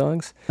to write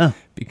songs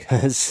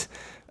because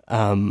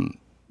I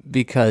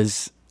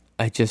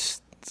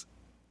just,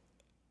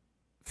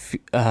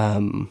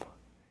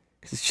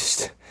 it's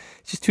just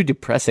too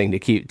depressing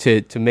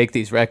to make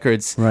these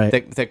records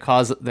that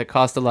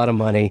cost a lot of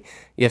money.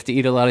 You have to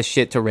eat a lot of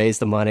shit to raise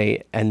the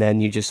money, and then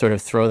you just sort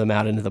of throw them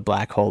out into the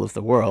black hole of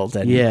the world.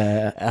 And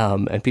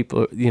and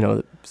people, you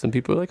know, some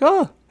people are like,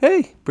 oh,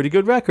 hey, pretty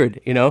good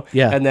record, you know,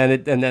 and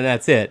then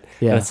that's it.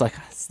 And it's like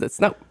that's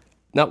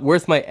not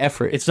worth my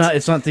effort. It's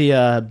not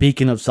the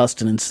beacon of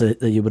sustenance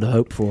that you would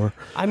hope for.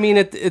 I mean,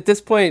 at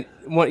this point,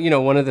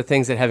 one of the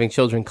things that having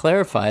children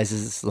clarifies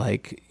is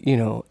like, you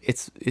know,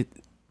 it's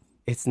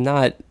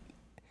not.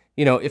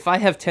 You know, if I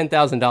have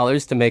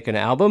 $10,000 to make an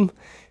album,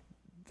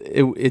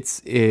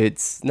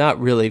 it's not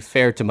really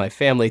fair to my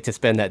family to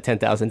spend that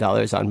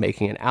 $10,000 on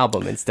making an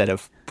album instead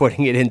of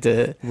putting it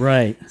into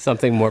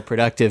something more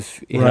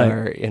productive in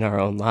our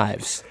own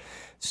lives.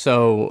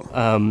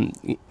 So,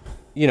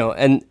 you know,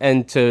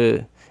 and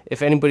to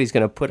if anybody's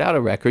going to put out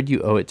a record,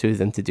 you owe it to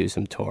them to do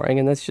some touring,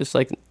 and that's just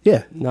like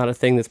not a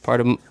thing that's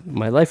part of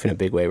my life in a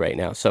big way right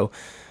now. So,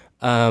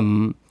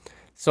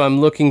 So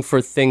I'm looking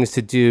for things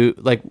to do.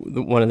 Like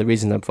one of the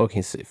reasons I'm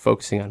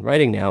focusing on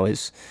writing now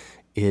is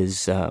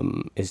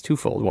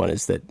twofold. One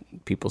is that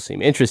people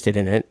seem interested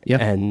in it,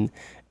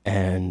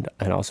 and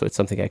also it's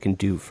something I can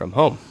do from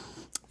home.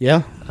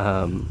 Yeah.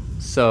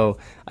 So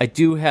I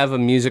do have a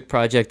music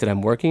project that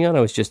I'm working on. I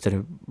was just at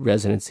a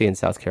residency in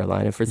South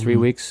Carolina for 3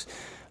 weeks,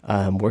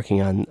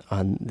 working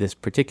on this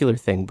particular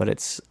thing, but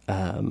it's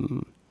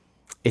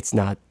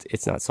not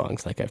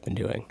songs like I've been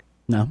doing.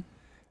 No.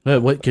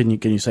 What can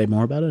you say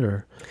more about it,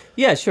 or?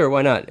 Yeah, sure.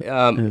 Why not?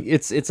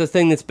 It's a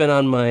thing that's been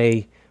on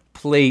my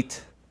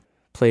plate.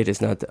 Plate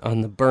is not on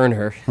the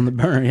burner. On the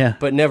burner, yeah.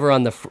 But never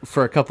on the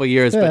for a couple of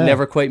years, but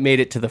never quite made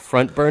it to the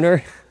front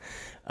burner.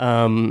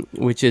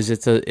 Which is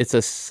it's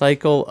a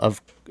cycle of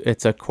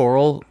it's a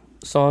choral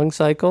song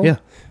cycle. Yeah.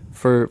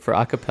 For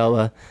a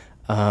cappella.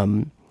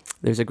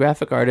 There's a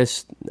graphic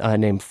artist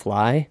named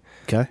Fly.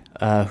 Okay.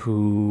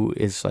 Who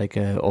is like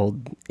a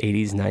old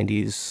 80s,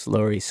 90s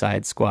Lower East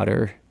Side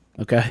squatter.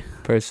 Okay.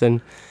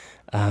 Person.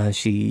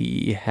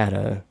 She had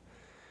a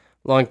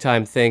long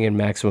time thing in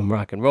Maximum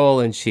Rock and Roll,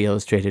 and she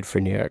illustrated for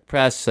New York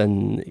Press,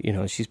 and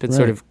she's been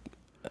sort of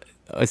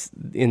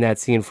in that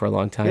scene for a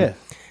long time. Yeah.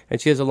 And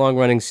she has a long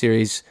running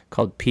series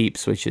called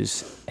Peeps, which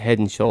is head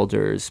and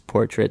shoulders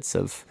portraits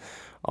of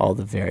all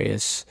the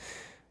various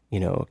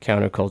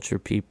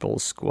counterculture people,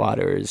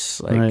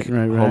 squatters, like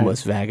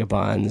homeless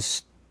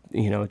vagabonds,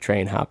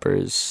 train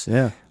hoppers.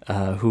 Yeah.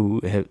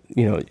 Who have,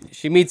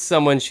 she meets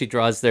someone, she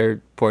draws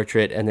their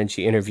portrait, and then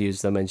she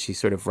interviews them, and she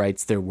sort of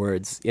writes their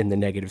words in the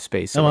negative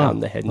space around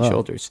the head and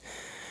shoulders.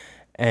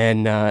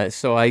 And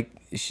so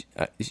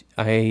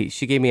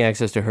she gave me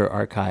access to her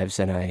archives,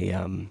 and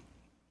I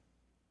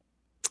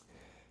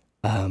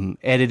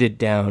edited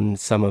down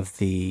some of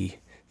these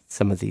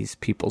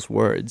people's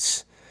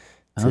words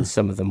to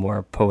some of the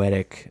more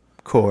poetic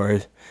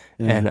chord,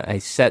 and I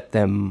set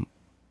them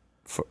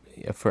for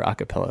a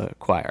cappella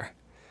choir.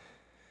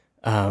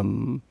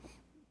 The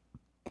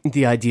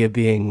idea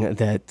being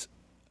that,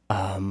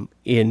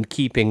 in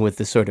keeping with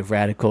the sort of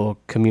radical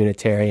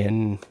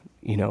communitarian,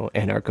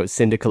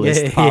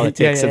 anarcho-syndicalist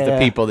politics of the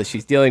people that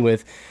she's dealing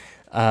with,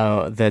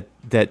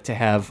 that to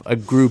have a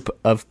group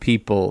of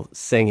people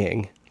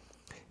singing,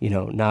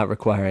 not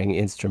requiring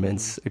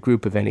instruments, a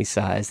group of any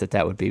size,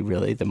 that would be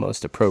really the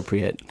most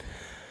appropriate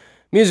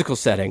musical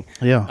setting.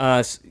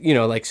 Yeah.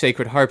 Like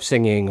sacred harp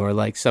singing, or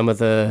like some of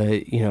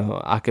the,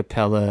 a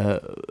cappella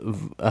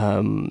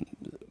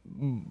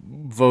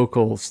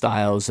vocal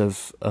styles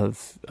of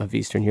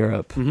Eastern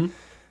Europe.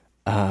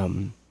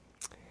 Mm-hmm.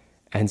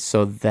 And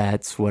so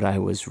that's what I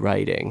was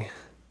writing.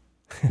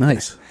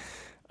 Nice.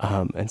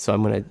 And so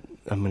I'm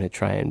gonna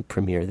try and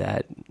premiere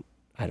that,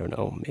 I don't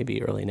know,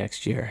 maybe early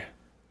next year.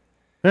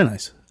 Very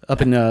nice.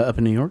 Up in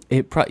New York?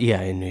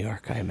 In New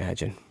York, I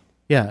imagine.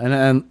 Yeah,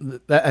 and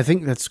I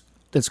think that's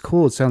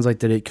cool. It sounds like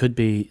that it could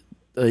be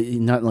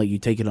not like you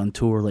take it on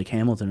tour like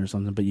Hamilton or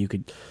something, but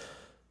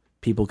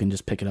people can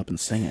just pick it up and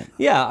sing it.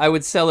 Yeah, I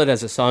would sell it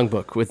as a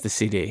songbook with the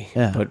CD.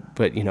 Yeah. But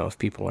if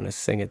people want to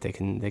sing it, they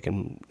can get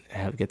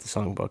the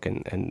songbook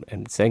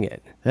and sing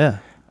it. Yeah.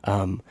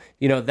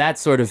 That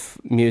sort of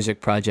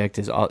music project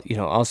is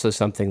also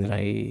something that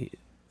I'm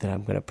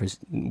going to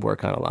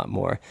work on a lot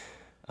more.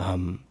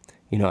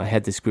 I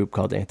had this group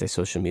called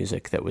Antisocial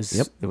Music that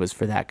was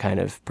for that kind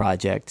of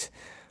project,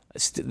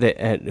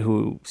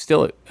 who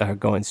still are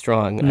going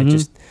strong. Mm-hmm. I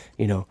just,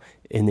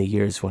 in the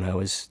years when I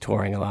was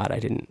touring a lot,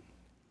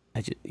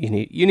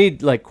 you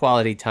need like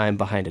quality time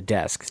behind a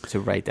desk to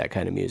write that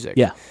kind of music.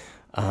 Yeah.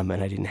 And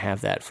I didn't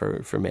have that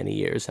for many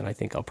years, and I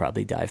think I'll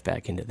probably dive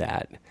back into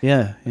that.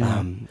 Yeah.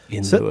 In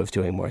lieu of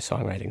doing more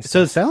songwriting stuff.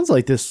 So it sounds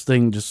like this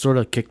thing just sort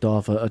of kicked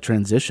off a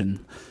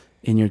transition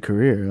in your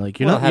career. Like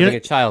having a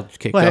child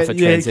kicked off a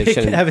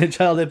transition. Having a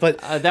child, but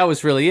that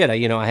was really it.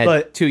 I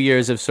had 2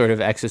 years of sort of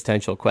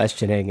existential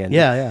questioning, and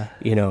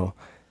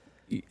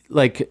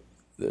like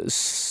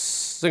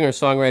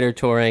singer-songwriter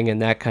touring and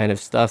that kind of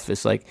stuff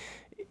is like,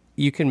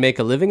 you can make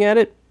a living at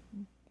it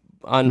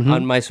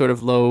on my sort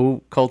of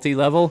low culty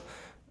level,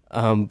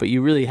 but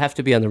you really have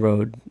to be on the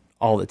road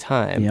all the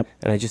time. Yep.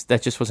 And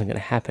that just wasn't going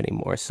to happen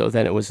anymore. So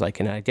then it was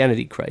like an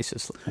identity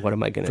crisis. What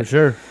am I going to... For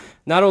sure.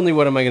 Not only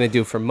what am I going to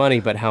do for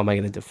money, but how am I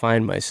going to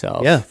define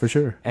myself? Yeah, for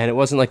sure. And it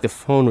wasn't like the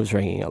phone was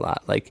ringing a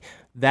lot. Like,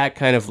 that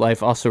kind of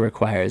life also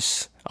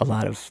requires a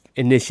lot of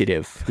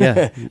initiative,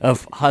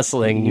 of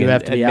hustling. You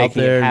have to be out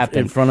there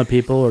in front of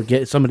people, or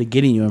get somebody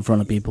getting you in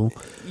front of people.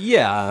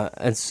 Yeah,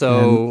 and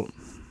so...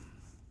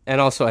 And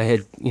also I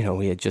had,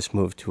 we had just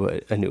moved to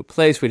a new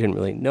place. We didn't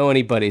really know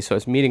anybody. So I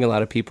was meeting a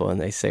lot of people,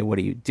 and they say, "What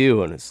do you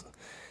do?" And it's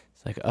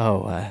like,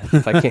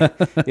 if I can't,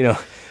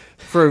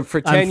 for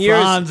 10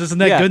 years. Franz, isn't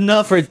that good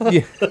enough? For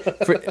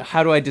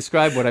how do I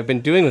describe what I've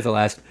been doing with the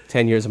last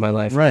 10 years of my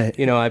life? Right.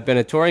 I've been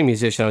a touring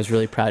musician. I was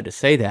really proud to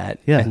say that.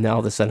 Yeah. And now all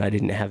of a sudden I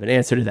didn't have an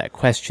answer to that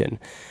question.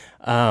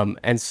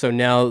 And so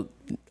now,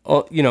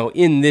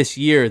 in this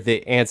year,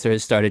 the answer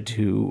has started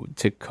to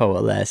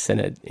coalesce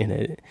in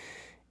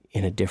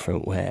a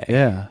different way.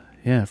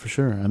 Yeah, for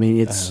sure. I mean,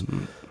 it's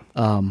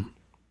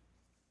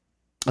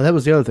Oh, that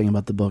was the other thing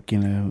about the book.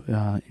 You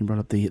brought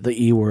up the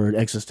E word,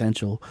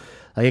 existential.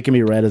 Like, it can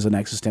be read as an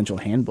existential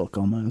handbook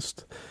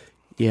almost.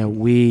 Yeah,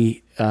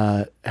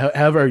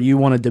 however you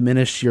want to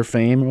diminish your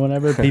fame or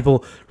whatever,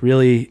 people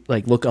really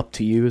like look up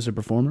to you as a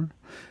performer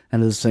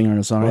and as a singer and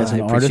a songwriter, as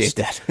an artist.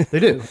 That. They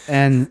do,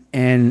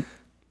 and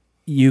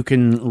you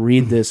can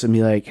read this and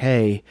be like,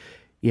 hey,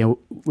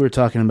 we're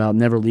talking about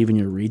never leaving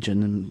your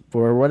region, and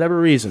for whatever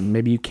reason,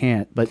 maybe you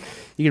can't, but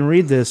you can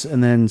read this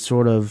and then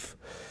sort of,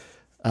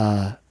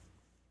 I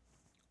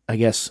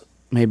guess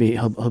maybe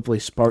hopefully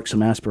spark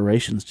some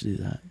aspirations to do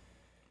that.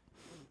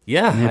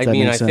 Yeah, I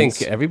mean, I sense.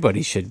 think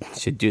everybody should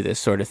do this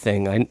sort of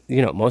thing.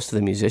 Most of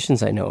the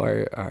musicians I know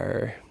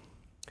are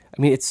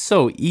I mean, it's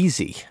so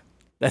easy.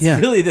 That's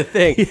really the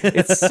thing. Yeah.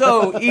 It's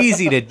so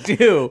easy to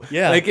do.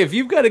 Yeah. Like, if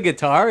you've got a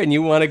guitar and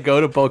you want to go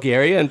to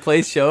Bulgaria and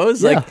play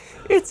shows, like,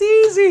 it's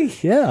easy.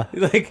 Yeah.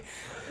 Like,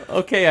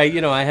 okay,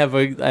 I have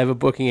a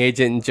booking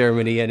agent in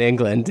Germany and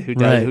England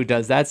who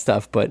does that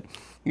stuff, but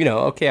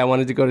okay, I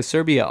wanted to go to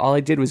Serbia. All I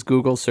did was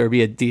Google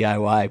Serbia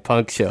DIY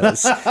punk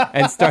shows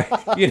and start,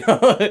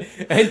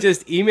 and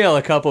just email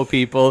a couple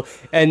people.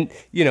 And,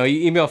 you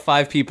email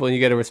 5 people and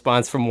you get a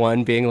response from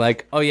one being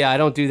like, oh yeah, I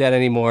don't do that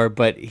anymore,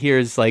 but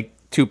here's like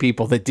 2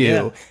 people that do.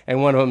 Yeah.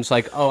 And one of them's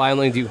like, oh, I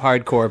only do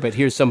hardcore, but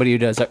here's somebody who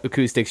does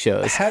acoustic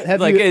shows.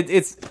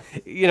 It's,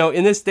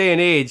 in this day and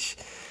age,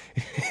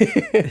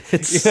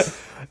 it's...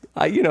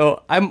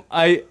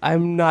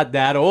 I'm not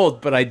that old,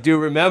 but I do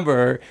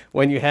remember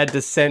when you had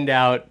to send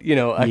out,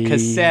 a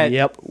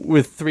cassette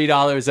with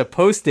 $3 of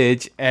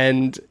postage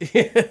and,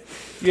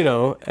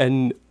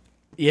 and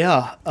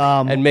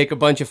make a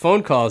bunch of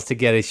phone calls to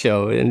get a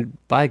show. And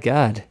by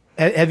God.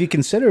 Have you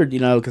considered,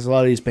 because a lot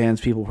of these bands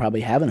people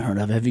probably haven't heard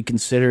of, have you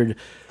considered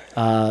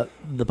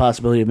the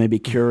possibility of maybe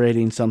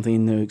curating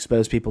something to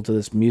expose people to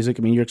this music?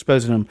 I mean, you're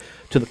exposing them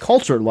to the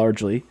culture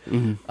largely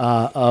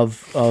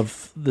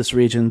of this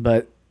region,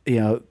 but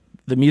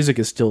the music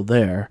is still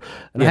there.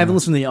 And I haven't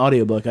listened to the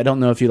audiobook. I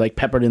don't know if you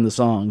peppered in the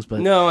songs,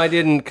 but no, I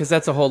didn't, because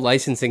that's a whole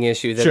licensing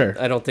issue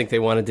that I don't think they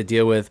wanted to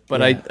deal with.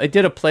 But I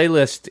did a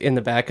playlist in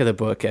the back of the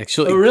book,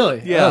 actually. Oh,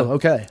 really? Yeah. Oh,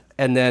 okay.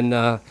 And then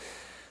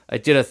I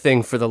did a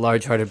thing for the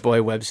Large Hearted Boy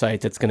website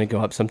that's going to go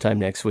up sometime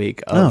next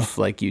week of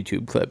like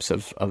YouTube clips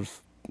of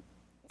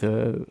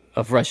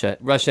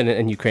Russian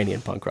and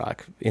Ukrainian punk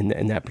rock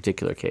in that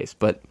particular case.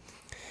 But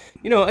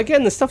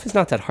again, the stuff is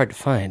not that hard to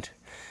find.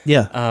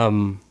 Yeah.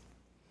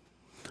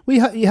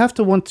 You have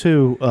to want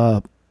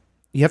to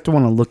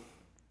look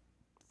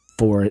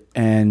for it,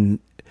 and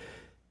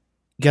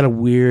get a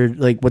weird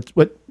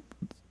what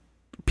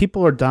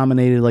people are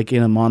dominated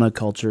in a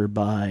monoculture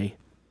by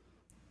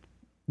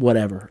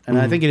whatever, and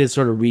I think it is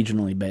sort of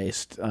regionally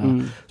based,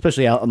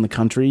 especially out in the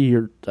country.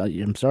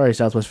 I'm sorry,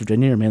 Southwest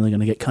Virginia, you're mainly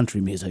going to get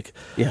country music.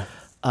 Yeah.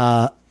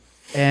 But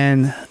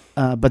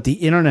the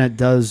internet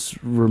does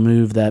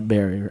remove that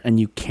barrier, and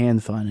you can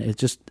find it. It's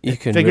just you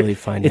can really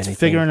find anything. It's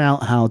figuring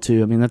out how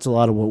to. I mean, that's a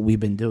lot of what we've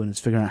been doing. Is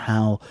figuring out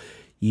how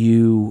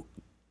we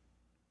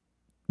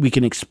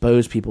can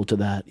expose people to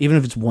that, even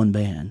if it's one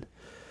band.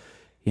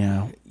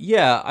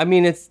 Yeah, I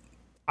mean,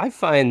 I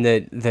find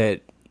that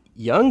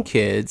young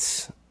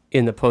kids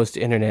in the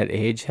post-internet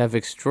age have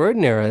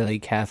extraordinarily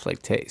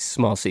Catholic tastes,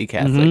 small C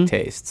Catholic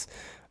tastes,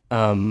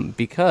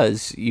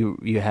 because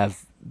you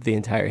have the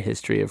entire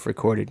history of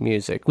recorded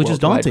music, which is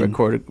daunting.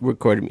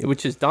 Recorded,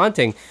 which is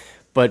daunting,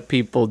 but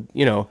people,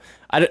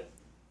 I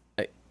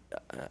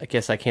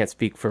guess I can't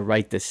speak for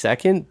right this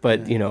second,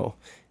 but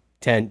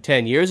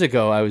 10 years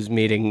ago, I was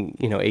meeting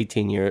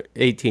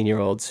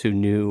 18-year-olds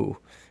who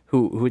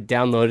had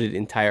downloaded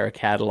entire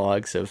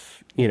catalogs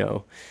of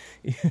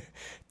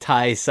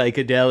Thai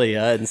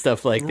psychedelia and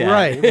stuff like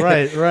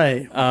that.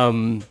 Right.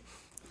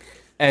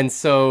 And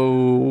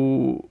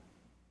so.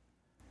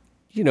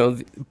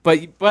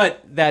 But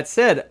that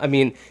said, I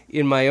mean,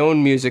 in my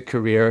own music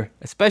career,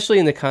 especially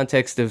in the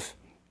context of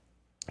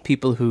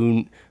people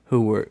who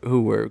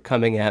were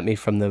coming at me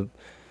from the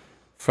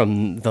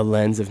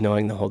lens of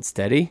knowing the Hold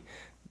Steady,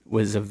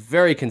 was a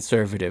very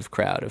conservative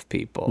crowd of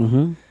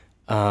people,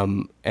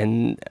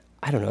 and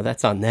I don't know,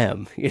 that's on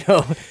them,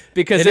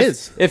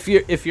 because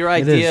if your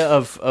idea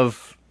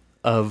of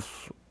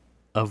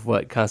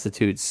what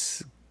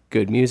constitutes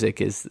good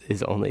music is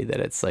only that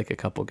it's like a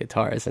couple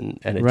guitars and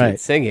a dude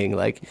singing,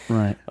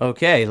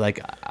 okay,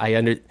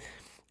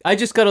 I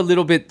just got a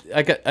little bit,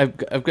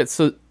 I've got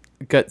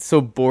so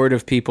bored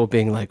of people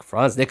being like,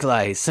 Franz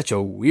Nicolai is such a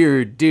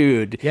weird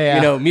dude,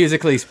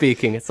 musically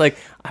speaking. It's like,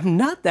 I'm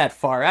not that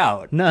far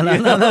out. No.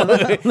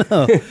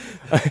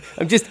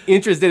 I'm just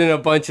interested in a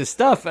bunch of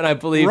stuff, and I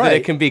believe that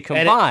it can be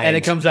combined, and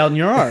it comes out in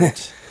your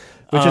art.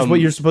 Which is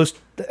what you're supposed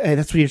to,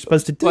 that's what you're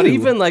supposed to do. But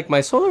even my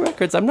solo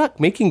records, I'm not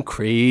making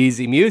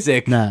crazy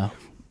music. No.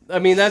 I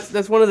mean,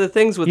 that's one of the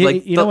things with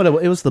you know what it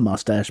was, the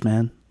mustache,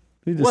 man.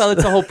 Well,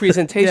 it's a whole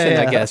presentation,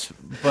 I guess.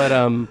 But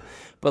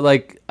I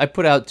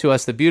put out To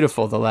Us the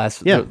Beautiful, the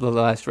last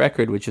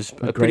record, which is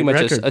pretty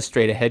much a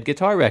straight ahead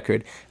guitar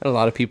record. And a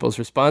lot of people's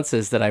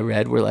responses that I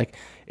read were like,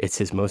 it's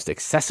his most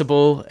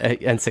accessible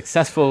and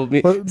successful.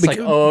 Well, it's like,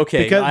 oh,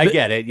 okay, I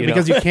get it.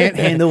 Because you can't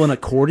handle an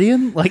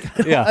accordion. Like,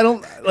 Yeah. I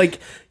don't like.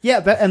 Yeah,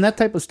 and that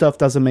type of stuff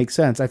doesn't make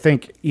sense. I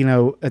think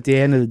at the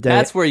end of the day,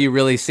 that's where you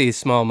really see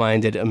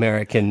small-minded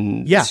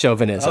American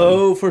chauvinism.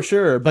 Oh, for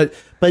sure. But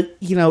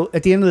at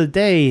the end of the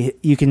day,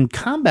 you can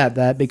combat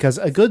that because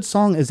a good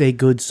song is a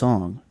good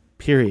song.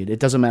 Period. It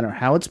doesn't matter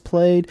how it's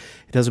played.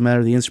 It doesn't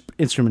matter the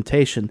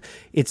instrumentation.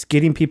 It's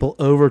getting people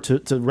over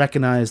to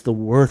recognize the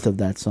worth of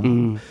that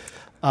song.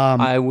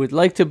 I would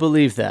like to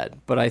believe that,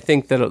 but I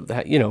think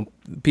that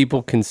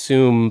people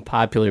consume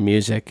popular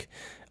music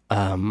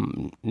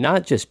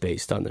not just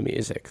based on the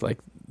music, like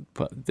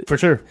For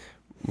sure.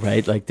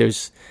 right? Like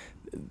there's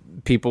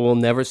people will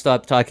never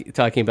stop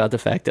talking about the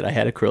fact that I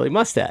had a curly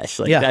mustache.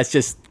 Like that's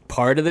just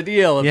part of the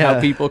deal of how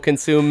people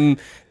consume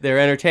their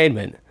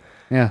entertainment.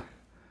 Yeah.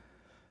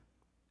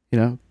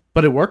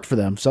 But it worked for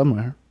them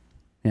somewhere.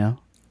 Yeah.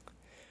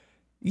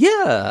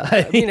 Yeah,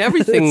 I mean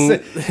everything.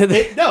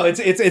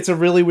 It's a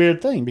really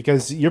weird thing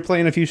because you're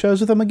playing a few shows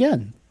with them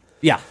again.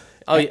 Yeah.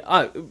 Oh,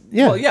 yeah.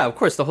 Yeah. Well, yeah. Of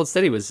course, the Hold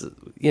Steady was,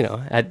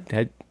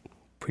 had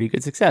pretty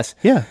good success.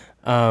 Yeah.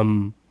 I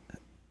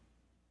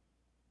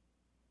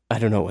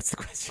don't know what's the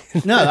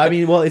question. No, I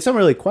mean, well, it's not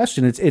really a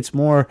question. It's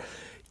more,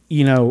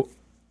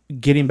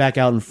 getting back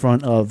out in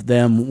front of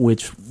them,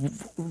 which,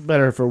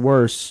 better for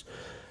worse,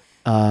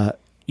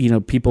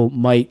 people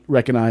might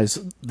recognize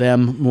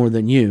them more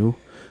than you.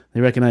 They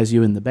recognize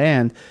you in the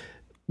band.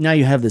 Now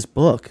you have this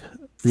book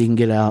that you can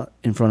get out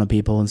in front of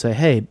people and say,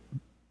 hey,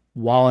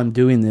 while I'm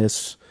doing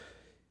this,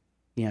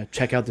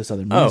 check out this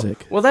other music.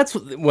 Oh, well,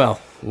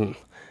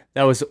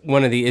 that was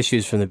one of the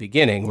issues from the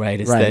beginning,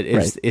 right? Is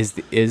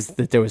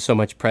that there was so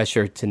much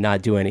pressure to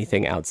not do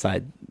anything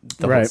outside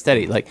the Hold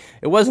Steady. Like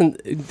there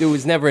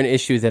was never an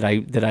issue that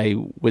I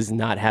was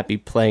not happy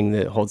playing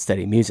the Hold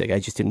Steady music. I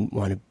just didn't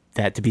want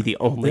that to be the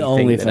only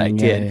thing that I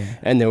did. Yeah.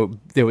 And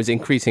there was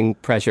increasing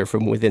pressure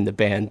from within the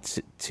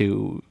band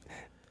to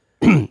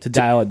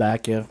dial it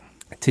back, to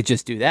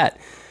just do that.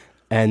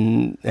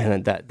 And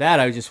that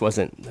I just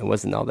wasn't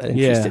all that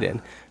interested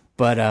in.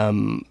 But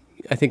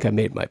I think I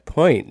made my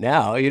point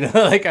now.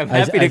 Like I'm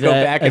happy to go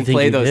back and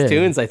play those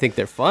tunes. I think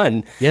they're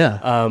fun.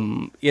 Yeah.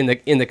 In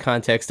the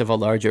context of a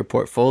larger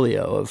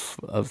portfolio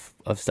of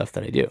stuff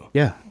that I do.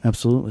 Yeah,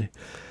 absolutely.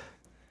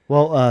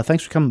 Well,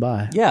 thanks for coming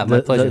by. Yeah,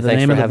 my pleasure. The Thanks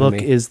name for of the having book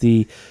me. is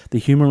the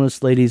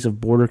Humorless Ladies of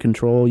Border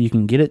Control. You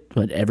can get it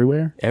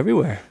everywhere.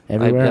 Everywhere.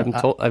 Everywhere.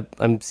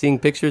 I'm seeing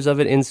pictures of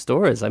it in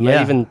stores. I might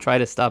even try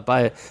to stop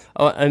by.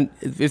 Oh, and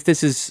if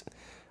this is,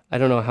 I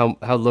don't know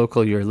how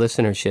local your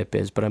listenership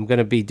is, but I'm going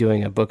to be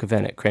doing a book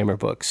event at Kramer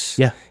Books.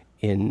 Yeah.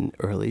 In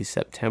early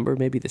September,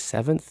 maybe the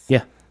 7th.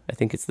 Yeah. I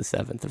think it's the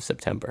 7th of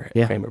September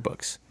at Kramer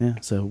Books. Yeah.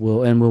 So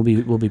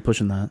we'll be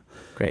pushing that.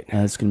 Great.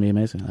 It's going to be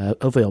amazing.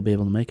 Hopefully, I'll be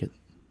able to make it.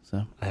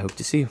 So I hope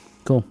to see you.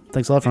 Cool.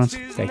 Thanks a lot, Franz.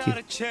 Thank you. That is not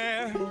a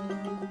chair.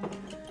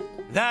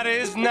 That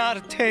is not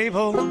a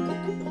table.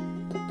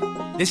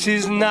 This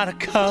is not a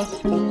cup.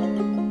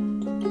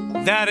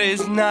 That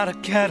is not a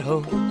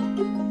kettle.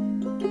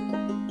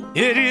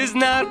 It is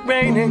not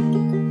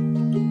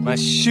raining. My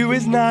shoe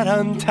is not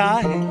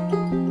untying.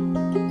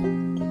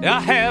 I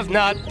have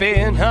not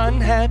been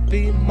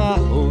unhappy my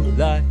whole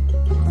life.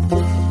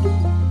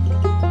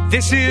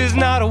 This is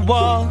not a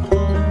wall.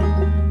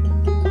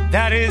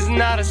 That is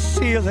not a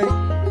ceiling.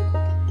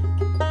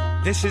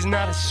 This is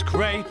not a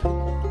scrape.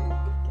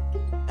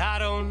 I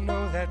don't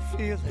know that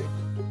feeling.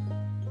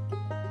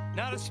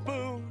 Not a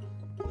spoon.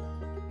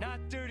 Not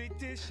dirty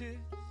dishes.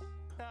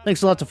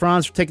 Thanks a lot to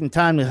Franz for taking the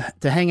time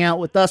to hang out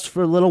with us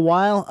for a little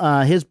while.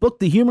 His book,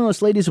 The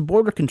Humorless Ladies of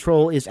Border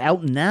Control, is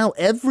out now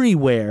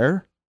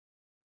everywhere.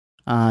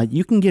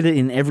 You can get it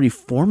in every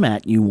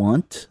format you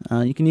want.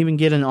 You can even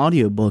get an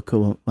audiobook.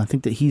 I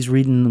think that he's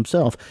reading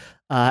himself.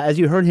 As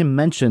you heard him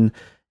mention,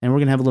 and we're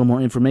going to have a little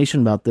more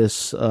information about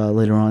this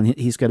later on,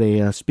 he's got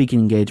a speaking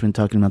engagement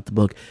talking about the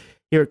book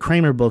here at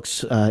Kramer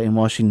Books in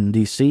Washington,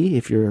 D.C.,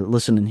 if you're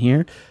listening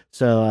here.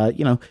 So,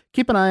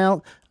 keep an eye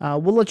out.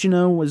 We'll let you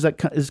know as that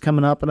is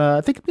coming up. And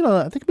I think I'm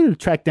going to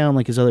track down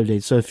like his other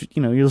dates. So if,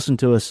 you're listening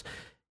to us,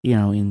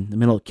 in the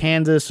middle of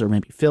Kansas or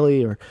maybe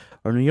Philly or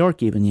New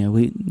York even,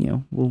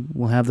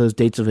 we'll have those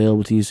dates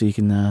available to you so you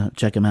can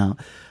check them out.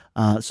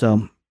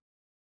 So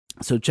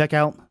check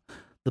out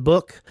the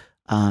book,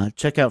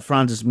 check out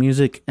Franz's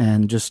music,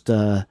 and just,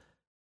 what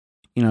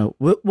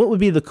would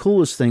be the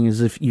coolest thing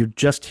is if you're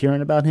just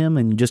hearing about him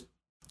and you just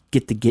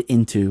get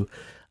into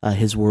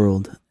his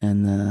world,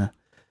 and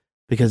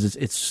because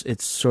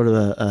it's sort of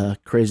a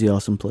crazy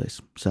awesome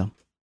place. So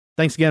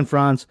thanks again,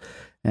 Franz,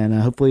 and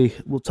hopefully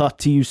we'll talk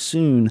to you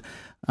soon.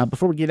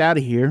 Before we get out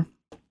of here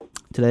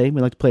today,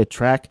 we'd like to play a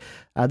track.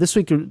 This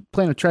week we're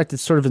playing a track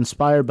that's sort of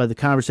inspired by the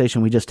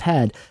conversation we just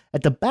had.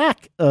 At the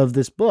back of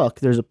this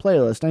book, there's a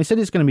playlist. Now, he said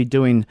he's going to be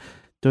doing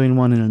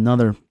one in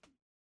another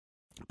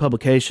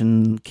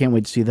publication. Can't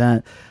wait to see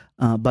that.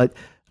 But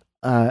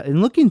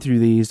in looking through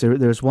these,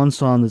 there's one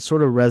song that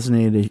sort of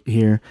resonated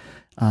here.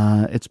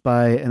 It's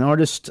by an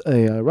artist,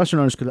 a Russian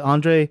artist called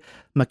Andrei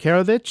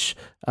Makarovich.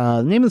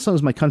 The name of the song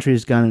is "My Country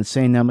Has Gone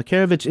Insane." Now,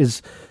 Makarovich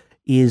is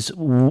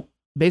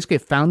basically a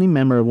founding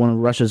member of one of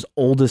Russia's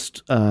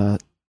oldest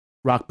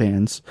rock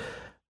bands,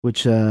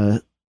 which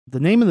the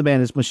name of the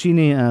band is Machine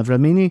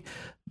Vremeni.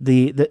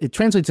 It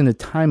translates into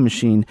time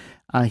machine.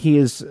 He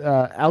is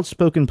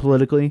outspoken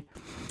politically,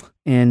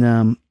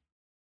 and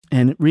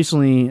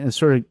recently has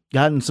sort of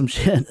gotten some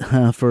shit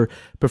for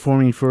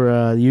performing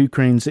for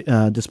Ukraine's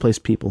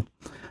displaced people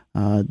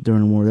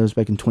during the war. That was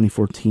back in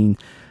 2014.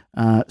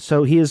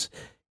 So he is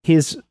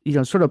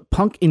sort of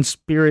punk in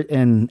spirit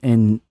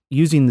and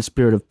using the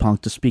spirit of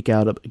punk to speak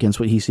out against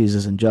what he sees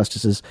as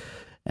injustices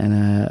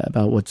and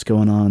about what's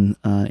going on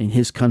in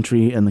his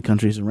country and the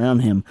countries around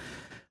him.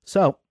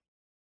 So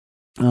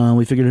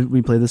we figured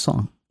we'd play this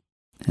song,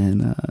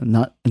 and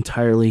not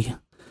entirely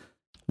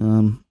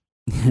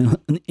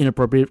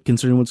inappropriate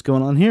considering what's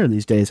going on here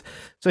these days.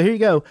 So here you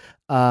go.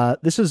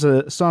 This is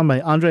a song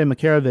by Andrei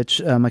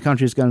Makarovich, "My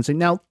Country Has Gone Insane."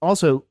 Now,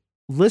 also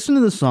listen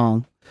to the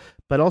song,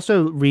 but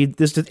also read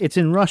this. It's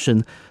in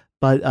Russian,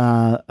 but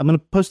I'm going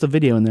to post a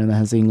video in there that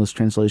has the English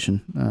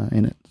translation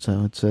in it.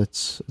 So it's a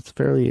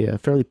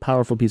fairly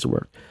powerful piece of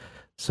work.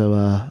 So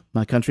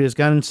 "My Country Has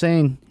Gone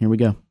Insane." Here we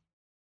go.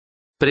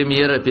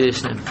 Премьера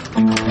песни.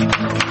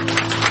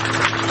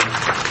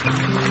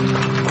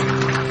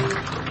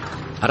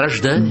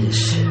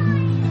 Рождаясь,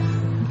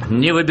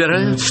 не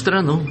выбирают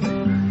страну,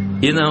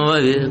 и нам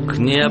вовек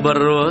не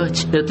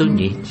оборвать эту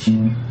нить.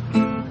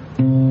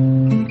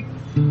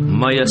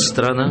 Моя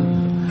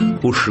страна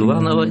ушла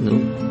на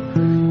войну,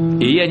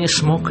 и я не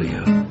смог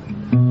ее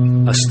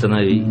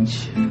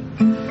остановить.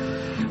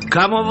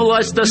 Кому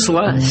власть да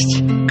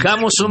сласть,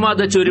 кому с ума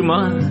да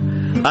тюрьма,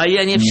 а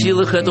я не в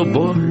силах эту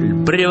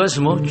боль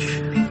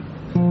превозмочь.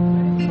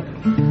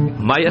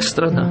 Моя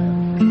страна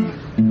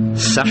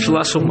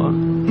сошла с ума,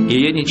 и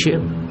я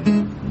ничем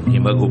не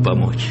могу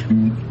помочь.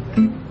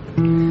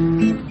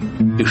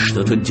 И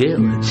что тут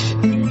делать,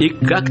 и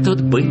как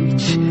тут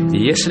быть,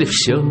 если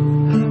все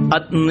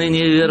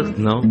отныне вверх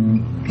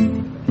дном?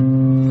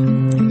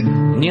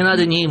 Не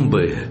надо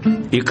нимбы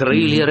и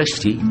крылья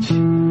растить,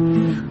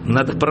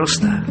 надо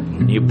просто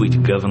не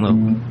быть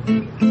говном.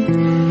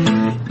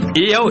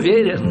 И я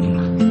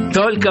уверен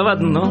только в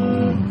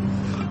одном: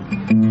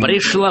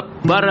 пришла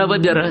пора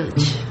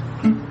выбирать.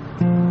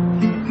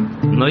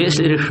 Но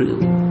если решил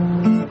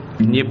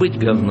не быть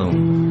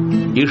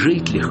говном, и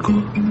жить легко,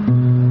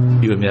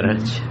 и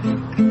умирать,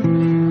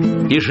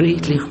 и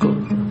жить легко,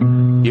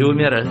 и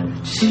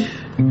умирать,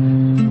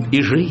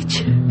 и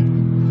жить,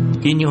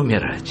 и не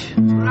умирать.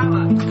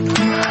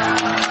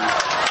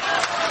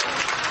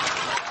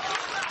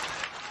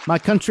 "My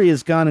Country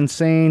Has Gone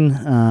Insane"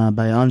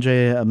 by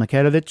Andrei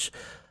Makarovich.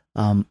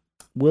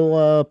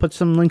 We'll put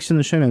some links in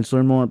the show notes,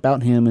 learn more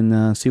about him,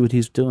 and see what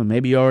he's doing.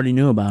 Maybe you already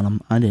knew about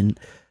him. I didn't.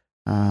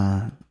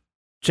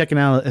 Checking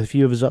out a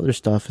few of his other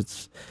stuff.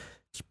 It's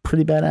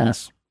pretty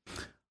badass.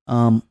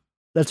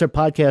 That's our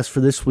podcast for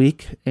this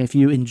week. If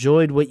you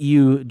enjoyed what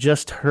you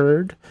just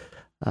heard,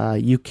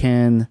 you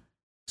can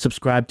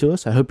subscribe to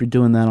us. I hope you're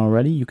doing that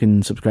already. You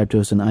can subscribe to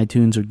us on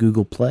iTunes or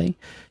Google Play.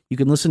 You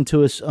can listen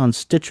to us on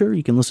Stitcher.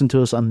 You can listen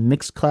to us on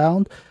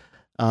Mixcloud.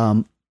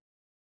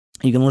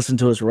 You can listen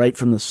to us right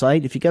from the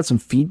site. If you got some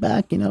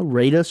feedback,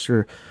 rate us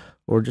or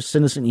just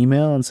send us an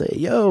email and say,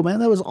 "Yo, man,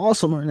 that was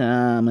awesome," or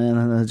 "Nah, man,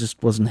 that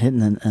just wasn't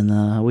hitting it."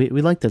 And we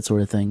like that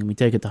sort of thing, and we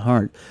take it to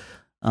heart.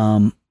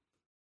 And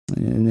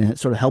it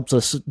sort of helps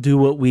us do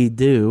what we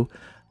do.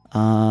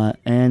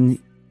 And,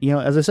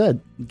 as I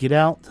said, get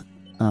out.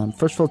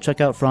 First of all,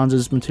 check out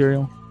Franz's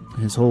material,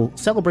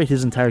 celebrate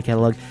his entire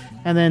catalog,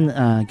 and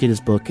then get his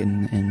book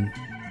and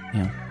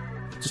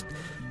just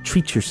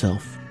treat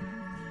yourself.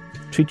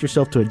 Treat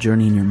yourself to a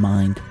journey in your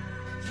mind.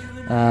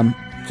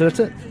 So that's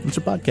it. That's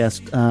our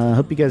podcast. I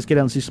hope you guys get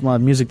out and see some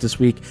live music this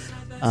week.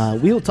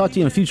 We will talk to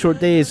you in a few short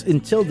days.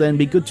 Until then,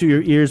 be good to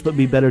your ears, but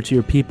be better to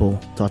your people.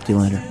 Talk to you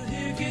later.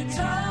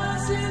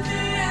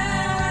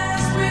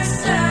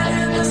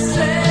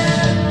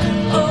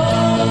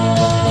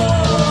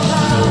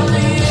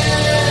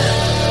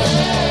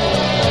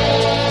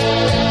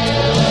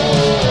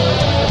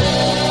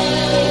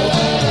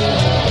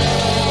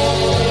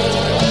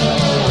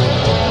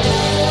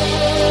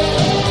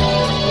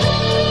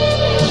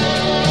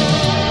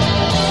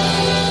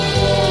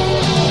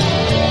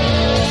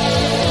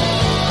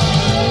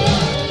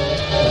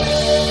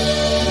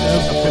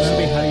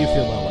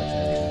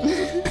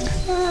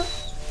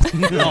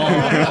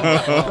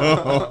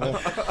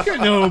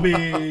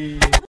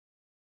 Kenobi.